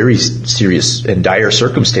very serious and dire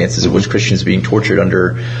circumstances in which Christians are being tortured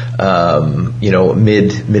under,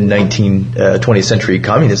 mid 20th century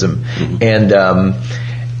communism, mm-hmm.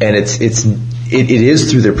 And it is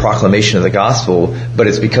through their proclamation of the gospel, but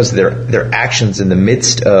it's because of their actions in the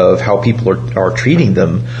midst of how people are treating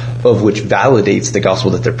them, of which validates the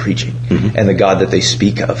gospel that they're preaching, mm-hmm. and the God that they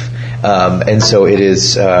speak of. And so it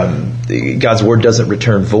is, God's word doesn't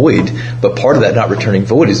return void, but part of that not returning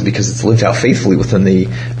void is because it's lived out faithfully within the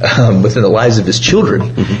lives of his children,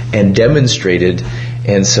 mm-hmm. and demonstrated.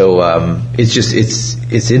 And so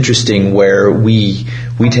it's interesting where we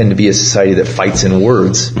tend to be a society that fights in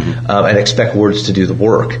words, mm-hmm. And expect words to do the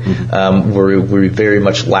work. Mm-hmm. Where we very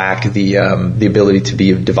much lack the ability to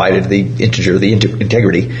be divided, the integer, the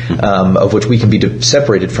integrity, mm-hmm. Of which we can be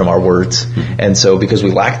separated from our words. Mm-hmm. And so because we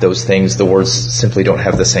lack those things, the words simply don't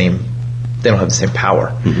have the same. They don't have the same power.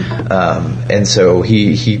 Mm-hmm. And so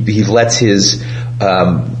he lets his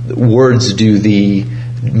words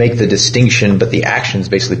make the distinction, but the actions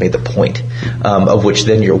basically made the point, of which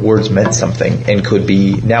then your words meant something and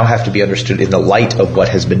now have to be understood in the light of what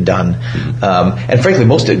has been done. And frankly,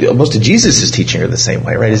 most of Jesus' teaching are the same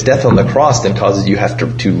way, right? His death on the cross then causes you have to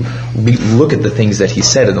look at the things that he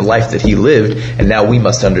said and the life that he lived, and now we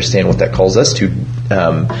must understand what that calls us to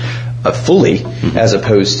fully, as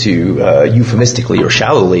opposed to euphemistically or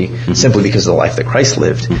shallowly, simply because of the life that Christ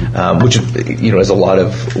lived, which is a lot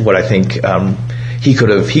of what I think he could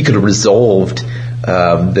have resolved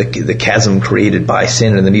the chasm created by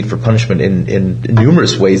sin and the need for punishment in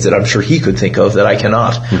numerous ways that I'm sure he could think of that I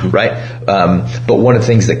cannot, right? But one of the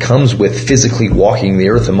things that comes with physically walking the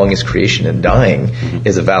earth among his creation and dying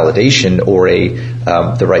is a validation or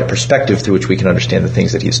the right perspective through which we can understand the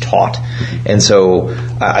things that he has taught. And so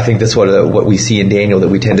I think that's what we see in Daniel that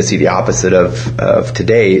we tend to see the opposite of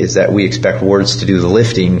today, is that we expect words to do the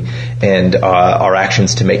lifting and our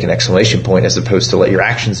actions to make an exclamation point, as opposed to let your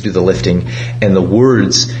actions do the lifting and the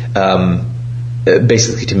words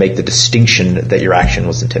basically to make the distinction that your action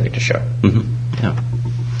was intended to show. Mm-hmm.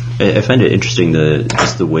 Yeah. I find it interesting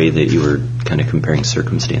just the way that you were kind of comparing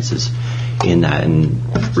circumstances in that,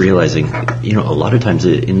 and realizing, a lot of times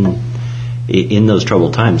in those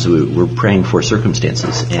troubled times we're praying for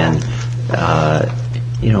circumstances, and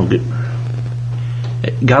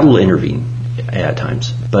God will intervene at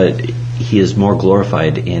times, but he is more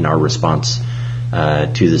glorified in our response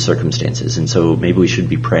to the circumstances. And so maybe we should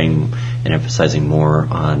be praying and emphasizing more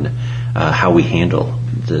on how we handle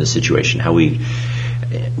the situation,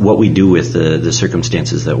 what we do with the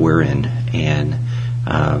circumstances that we're in, and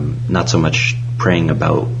not so much praying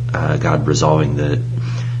about God resolving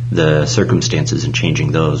the circumstances and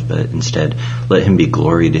changing those, but instead let him be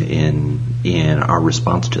gloried in our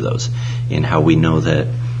response to those, in how we know that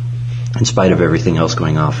in spite of everything else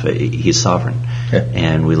going off, he's sovereign,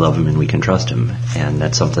 and we love him and we can trust him, and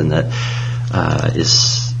that's something that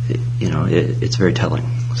is, it's very telling.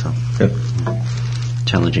 So,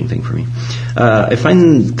 challenging thing for me. I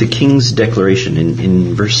find the king's declaration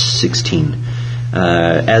in verse 16,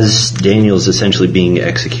 as Daniel's essentially being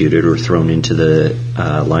executed or thrown into the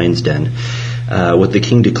lion's den. What the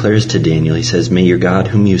king declares to Daniel, he says, "May your God,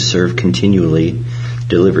 whom you serve continually,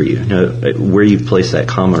 deliver you." Now, where you place that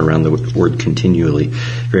comma around the word "continually"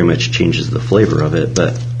 very much changes the flavor of it,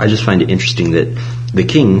 but I just find it interesting that the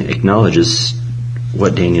king acknowledges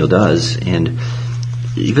what Daniel does and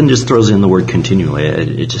even just throws in the word "continually."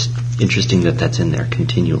 It's just interesting that that's in there,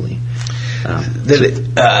 continually.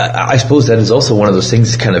 I suppose that is also one of those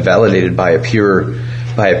things kind of validated by a pure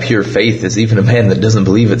faith, is even a man that doesn't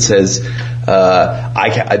believe it says,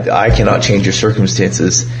 I cannot change your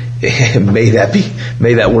circumstances. May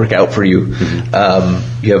that work out for you.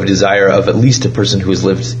 Mm-hmm. You have a desire of at least a person who has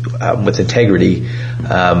lived with integrity,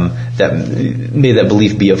 that may that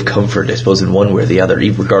belief be of comfort, I suppose, in one way or the other,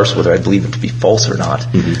 regardless of whether I believe it to be false or not.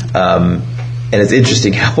 Mm-hmm. And it's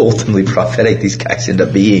interesting how ultimately prophetic these guys end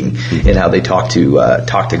up being, in how they talk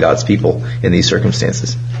to God's people in these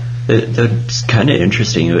circumstances. It's kind of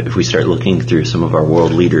interesting if we start looking through some of our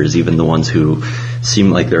world leaders, even the ones who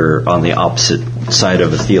seem like they're on the opposite side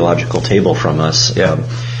of a theological table from us,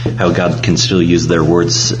 how God can still use their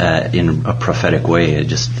words in a prophetic way.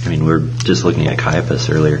 We were just looking at Caiaphas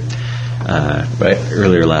earlier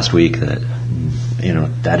last week, that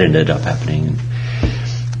ended up happening. And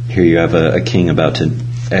here you have a king about to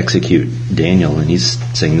execute Daniel, and he's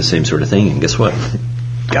saying the same sort of thing, and guess what?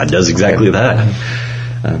 God does exactly that.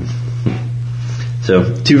 So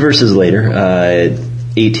 2 verses later,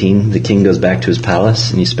 18, the king goes back to his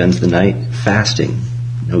palace and he spends the night fasting.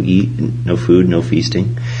 No food, no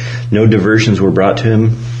feasting. No diversions were brought to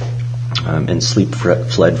him, and sleep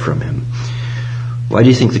fled from him. Why do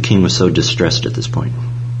you think the king was so distressed at this point?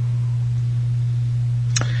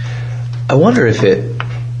 I wonder if it,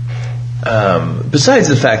 besides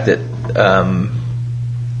the fact that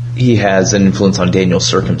he has an influence on Daniel's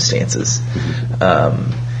circumstances,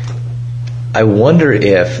 I wonder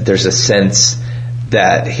if there's a sense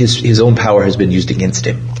that his own power has been used against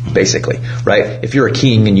him, basically, right? If you're a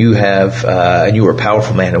king and you have and you are a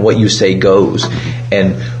powerful man, and what you say goes,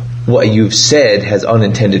 and what you've said has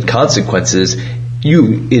unintended consequences,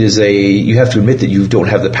 you have to admit that you don't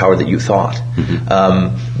have the power that you thought,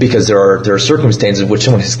 because there are circumstances which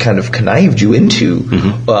someone has kind of connived you into,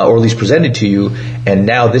 or at least presented to you, and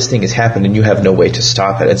now this thing has happened and you have no way to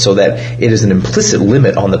stop it, and so that it is an implicit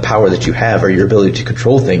limit on the power that you have, or your ability to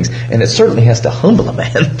control things, and it certainly has to humble a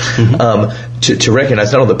man to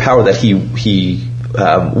recognize not only the power that he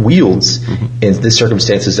wields in the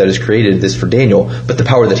circumstances that has created this for Daniel, but the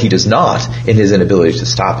power that he does not in his inability to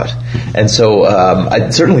stop it. And so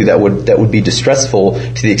certainly that would be distressful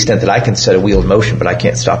to the extent that I can set a wheel in motion, but I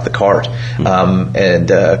can't stop the cart, and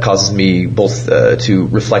causes me both to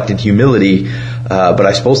reflect in humility, but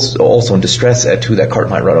I suppose also in distress at who that cart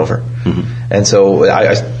might run over. And so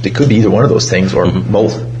it could be either one of those things or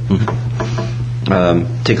both.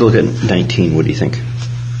 Take a look at 19. What do you think?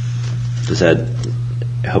 Does that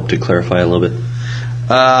help to clarify a little bit?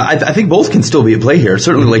 I think both can still be at play here.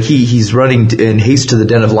 Certainly, like he's running in haste to the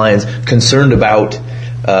den of lions, concerned about,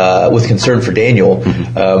 with concern for Daniel.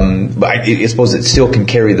 But I suppose it still can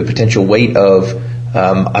carry the potential weight of,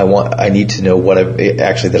 I need to know what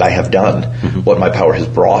that I have done, what my power has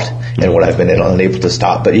brought, and what I've been unable to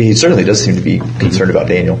stop. But he certainly does seem to be concerned about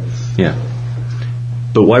Daniel. Yeah.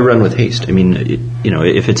 But why run with haste? I mean,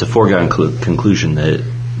 if it's a foregone conclusion that,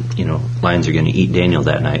 lions are going to eat Daniel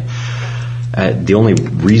that night, the only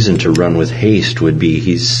reason to run with haste would be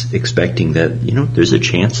he's expecting that, there's a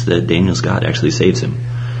chance that Daniel's God actually saves him.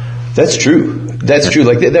 That's true. That's true.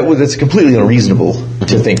 Like that's completely unreasonable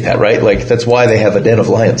to think that, right? Like that's why they have a den of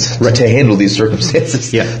lions, right, to handle these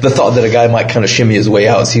circumstances. Yeah. The thought that a guy might kind of shimmy his way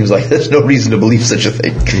out seems like there's no reason to believe such a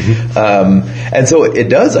thing. And so it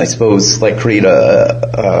does, I suppose, like create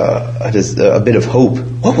a bit of hope.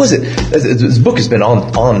 What was it? This book has been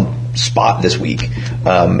on spot this week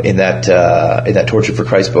in that Torture for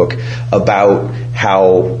Christ book about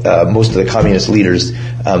how most of the communist leaders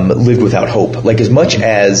lived without hope. Like as much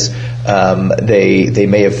as they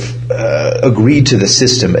may have agreed to the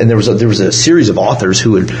system, and there was a series of authors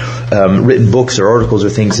who had written books or articles or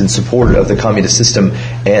things in support of the communist system,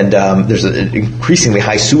 and there's an increasingly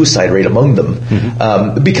high suicide rate among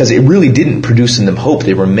them because it really didn't produce in them hope.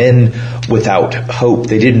 They were men without hope.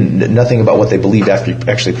 They didn't nothing about what they believed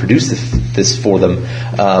actually produced this for them,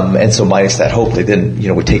 and so minus that hope, they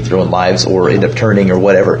then would take their own lives or end up turning or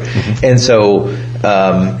whatever. And so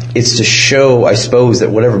it's to show, I suppose,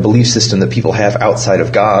 that whatever belief system that people have outside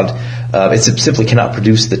of God, it simply cannot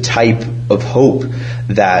produce the type of hope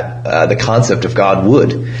that the concept of God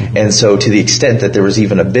would. And so to the extent that there was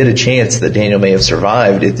even a bit of chance that Daniel may have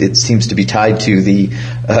survived, it seems to be tied to the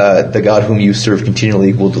God whom you serve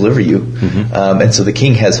continually will deliver you. And so the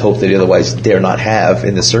king has hope that he otherwise dare not have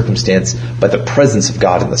in this circumstance, but the presence of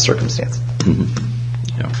God in the circumstance.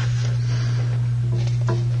 Yeah.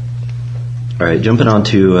 All right, jumping on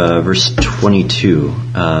to verse 22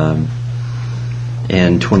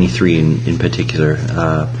 and 23 in particular.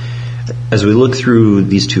 As we look through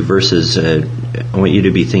these two verses, I want you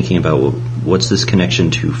to be thinking about what's this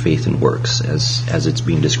connection to faith and works as it's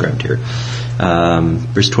being described here.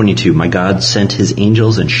 Verse 22, my God sent his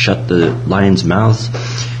angels and shut the lions' mouths,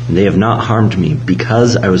 and they have not harmed me,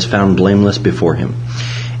 because I was found blameless before him.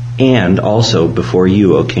 And also before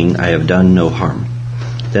you, O king, I have done no harm.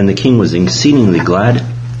 Then the king was exceedingly glad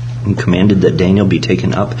and commanded that Daniel be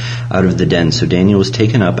taken up out of the den. So Daniel was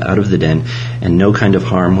taken up out of the den, and no kind of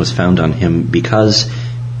harm was found on him, because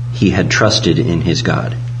he had trusted in his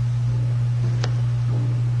God.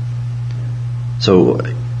 So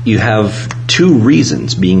you have two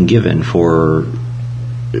reasons being given for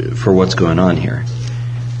what's going on here.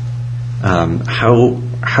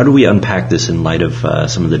 How do we unpack this in light of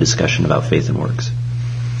some of the discussion about faith and works?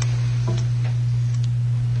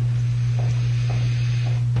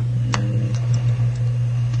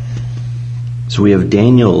 So we have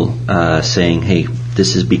Daniel saying, hey,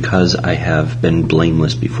 this is because I have been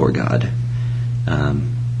blameless before God.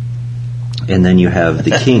 And then you have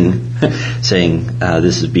the king saying,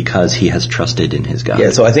 this is because he has trusted in his God.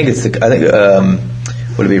 Yeah, so I think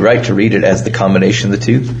would it be right to read it as the combination of the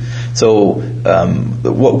two? So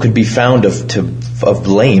what could be found of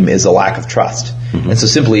blame is a lack of trust. And so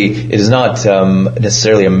simply, it is not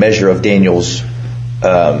necessarily a measure of Daniel's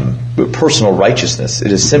personal righteousness.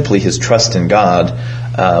 It is simply his trust in God,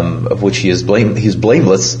 of which he is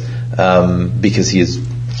blameless because he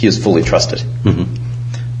is fully trusted.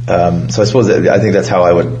 So I suppose I think that's how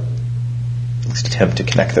I would at least attempt to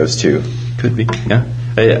connect those two. Could be, yeah.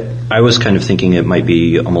 I was kind of thinking it might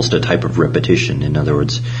be almost a type of repetition. In other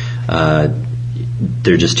words,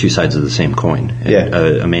 they're just two sides of the same coin.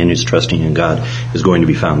 Yeah. A man who's trusting in God is going to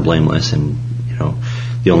be found blameless, and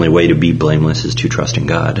the only way to be blameless is to trust in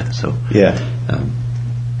God. So yeah,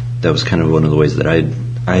 that was kind of one of the ways that I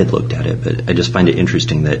had looked at it. But I just find it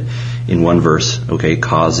interesting that in one verse, okay,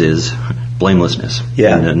 cause is blamelessness.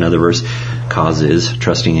 Yeah. In another verse, cause is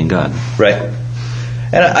trusting in God. Right.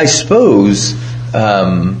 And I suppose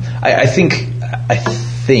I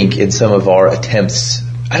think in some of our attempts,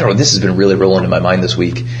 I don't know, this has been really rolling in my mind this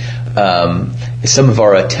week. some of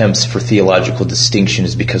our attempts for theological distinction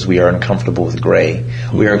is because we are uncomfortable with gray.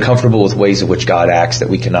 We are uncomfortable with ways in which God acts that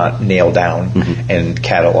we cannot nail down and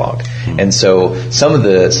catalog. And so some of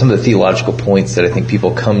the theological points that I think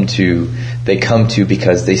people come to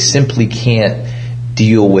because they simply can't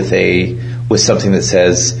deal with something that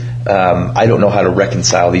says, I don't know how to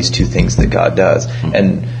reconcile these two things that God does.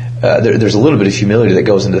 And there's a little bit of humility that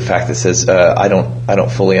goes into the fact that says, I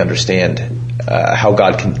don't fully understand how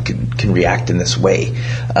God can react in this way.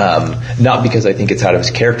 Not because I think it's out of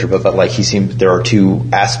his character, but like there are two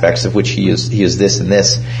aspects of which he is this and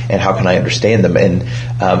this, and how can I understand them? And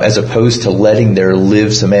as opposed to letting there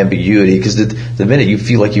live some ambiguity, because the minute you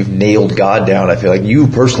feel like you've nailed God down, I feel like you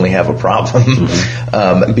personally have a problem,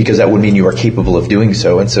 because that would mean you are capable of doing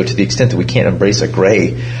so. And so to the extent that we can't embrace a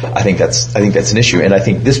gray, I think that's an issue. And I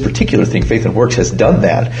think this particular thing, Faith and Works, has done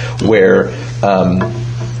that, where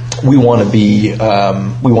we want to be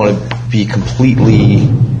completely.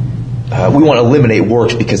 We want to eliminate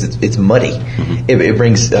works because it's muddy. It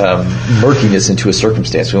brings murkiness into a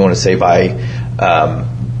circumstance. We want to say by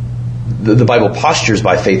the Bible postures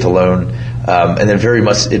by faith alone, and then very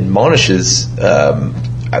much admonishes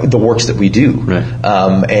the works that we do, right.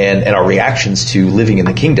 And our reactions to living in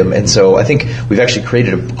the kingdom. And so I think we've actually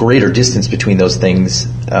created a greater distance between those things,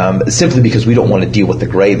 simply because we don't want to deal with the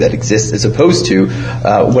gray that exists, as opposed to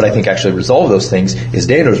what I think actually resolve those things is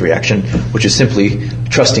Daniel's reaction, which is simply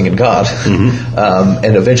trusting in God,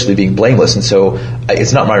 and eventually being blameless. And so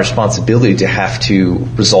it's not my responsibility to have to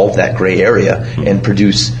resolve that gray area and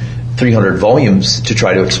produce 300 volumes to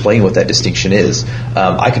try to explain what that distinction is.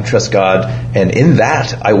 I can trust God, and in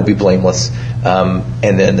that I will be blameless.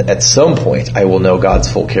 And then at some point I will know God's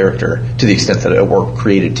full character to the extent that we're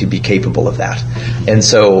created to be capable of that. And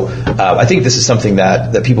so I think this is something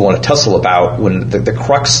that people want to tussle about, when the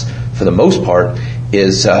crux, for the most part,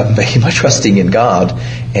 is making my trusting in God,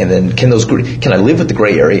 and then can I live with the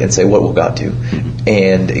gray area and say, what will God do?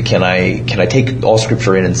 And can I take all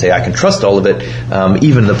Scripture in and say I can trust all of it,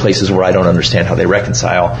 even the places where I don't understand how they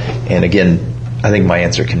reconcile? And again, I think my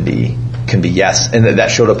answer can be yes. And that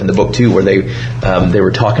showed up in the book too, where they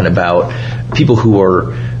were talking about people who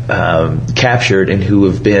were captured and who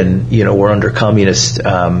have been, were under communists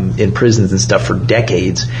in prisons and stuff for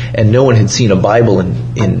decades, and no one had seen a Bible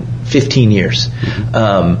in 15 years.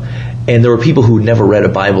 And there were people who never read a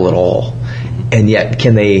Bible at all, and yet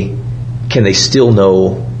can they still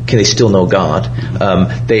know God?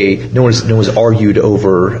 No one's argued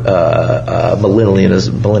over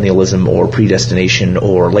millennialism or predestination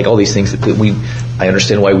or like all these things that I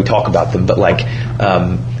understand why we talk about them, but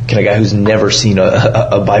can a guy who's never seen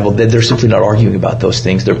a Bible, they're simply not arguing about those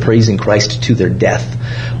things. They're praising Christ to their death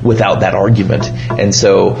without that argument. And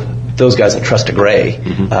so those guys will trust a gray,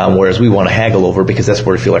 whereas we want to haggle over because that's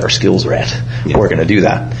where we feel like our skills are at. Yeah. We're going to do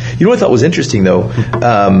that. You know what I thought was interesting, though?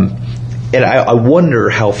 And I wonder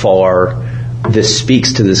how far this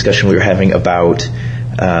speaks to the discussion we were having about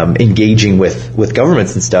engaging with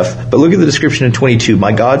governments and stuff. But look at the description in 22.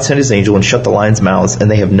 My God sent his angel and shut the lions' mouths,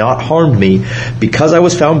 and they have not harmed me, because I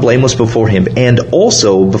was found blameless before him. And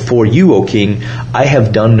also before you, O king, I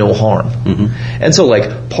have done no harm. And so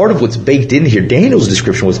part of what's baked into here, Daniel's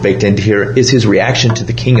description, what's baked into here, is his reaction to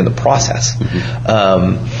the king in the process.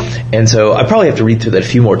 And so I probably have to read through that a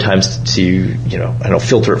few more times to,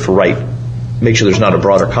 filter it for make sure there's not a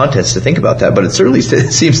broader context to think about that, but it certainly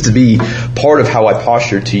seems to be part of how I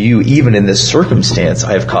posture to you, even in this circumstance,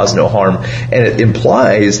 I have caused no harm. And it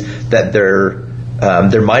implies that there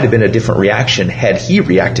might have been a different reaction had he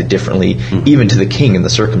reacted differently, even to the king in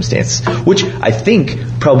the circumstance, which I think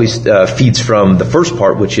probably feeds from the first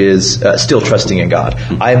part, which is still trusting in God.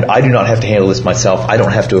 I do not have to handle this myself. I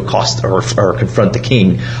don't have to accost or confront the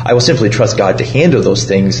king. I will simply trust God to handle those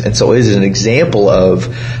things. And so it is an example of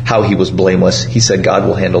how he was blameless. He said, God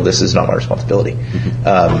will handle this. It's not my responsibility.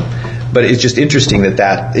 But it's just interesting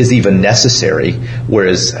that is even necessary,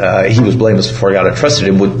 whereas he was blameless before God and trusted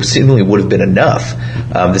him seemingly would have been enough.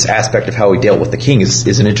 This aspect of how he dealt with the king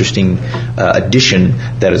is an interesting addition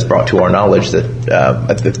that is brought to our knowledge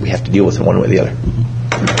that we have to deal with in one way or the other.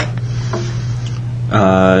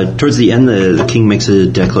 Towards the end, the king makes a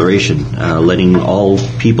declaration, letting all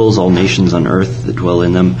peoples, all nations on earth that dwell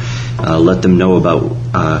in them, let them know about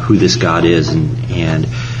who this God is. And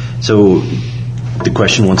so the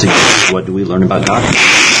question once again is, what do we learn about God?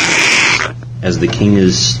 As the king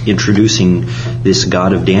is introducing this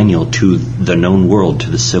God of Daniel to the known world,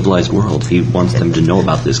 to the civilized world, he wants them to know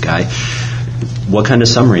about this guy. What kind of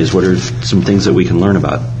summaries? What are some things that we can learn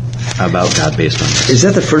about God based on this? Is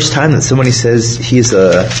that the first time that somebody says he's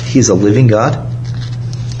a living God?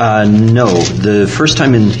 No, the first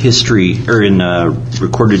time in history, or in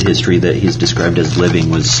recorded history, that he's described as living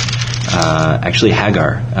was actually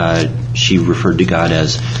Hagar. She referred to God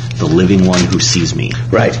as the living one who sees me.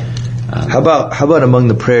 Right. How about among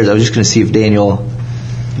the prayers? I was just going to see if Daniel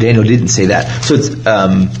didn't say that. So it's,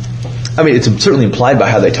 it's certainly implied by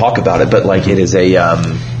how they talk about it, but like it is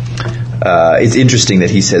it's interesting that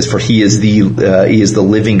he says, "For he is the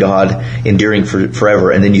living God, enduring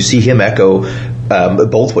forever." And then you see him echo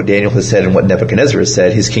both what Daniel has said and what Nebuchadnezzar has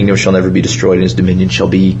said. His kingdom shall never be destroyed, and his dominion shall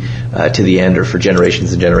be to the end, or for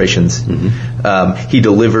generations and generations. Mm-hmm. He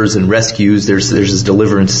delivers and rescues. There's his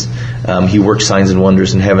deliverance. He works signs and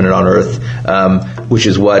wonders in heaven and on earth, which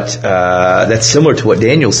is what that's similar to what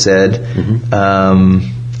Daniel said.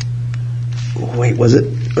 Mm-hmm. Wait, was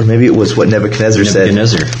it? Or maybe it was what Nebuchadnezzar said.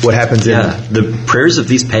 What happens the prayers of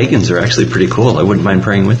these pagans are actually pretty cool. I wouldn't mind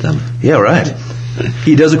praying with them. Yeah, right.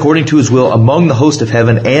 He does according to his will among the host of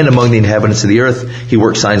heaven and among the inhabitants of the earth. He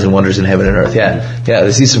works signs and wonders in heaven and earth. Yeah.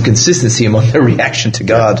 There's some consistency among their reaction to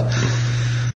God.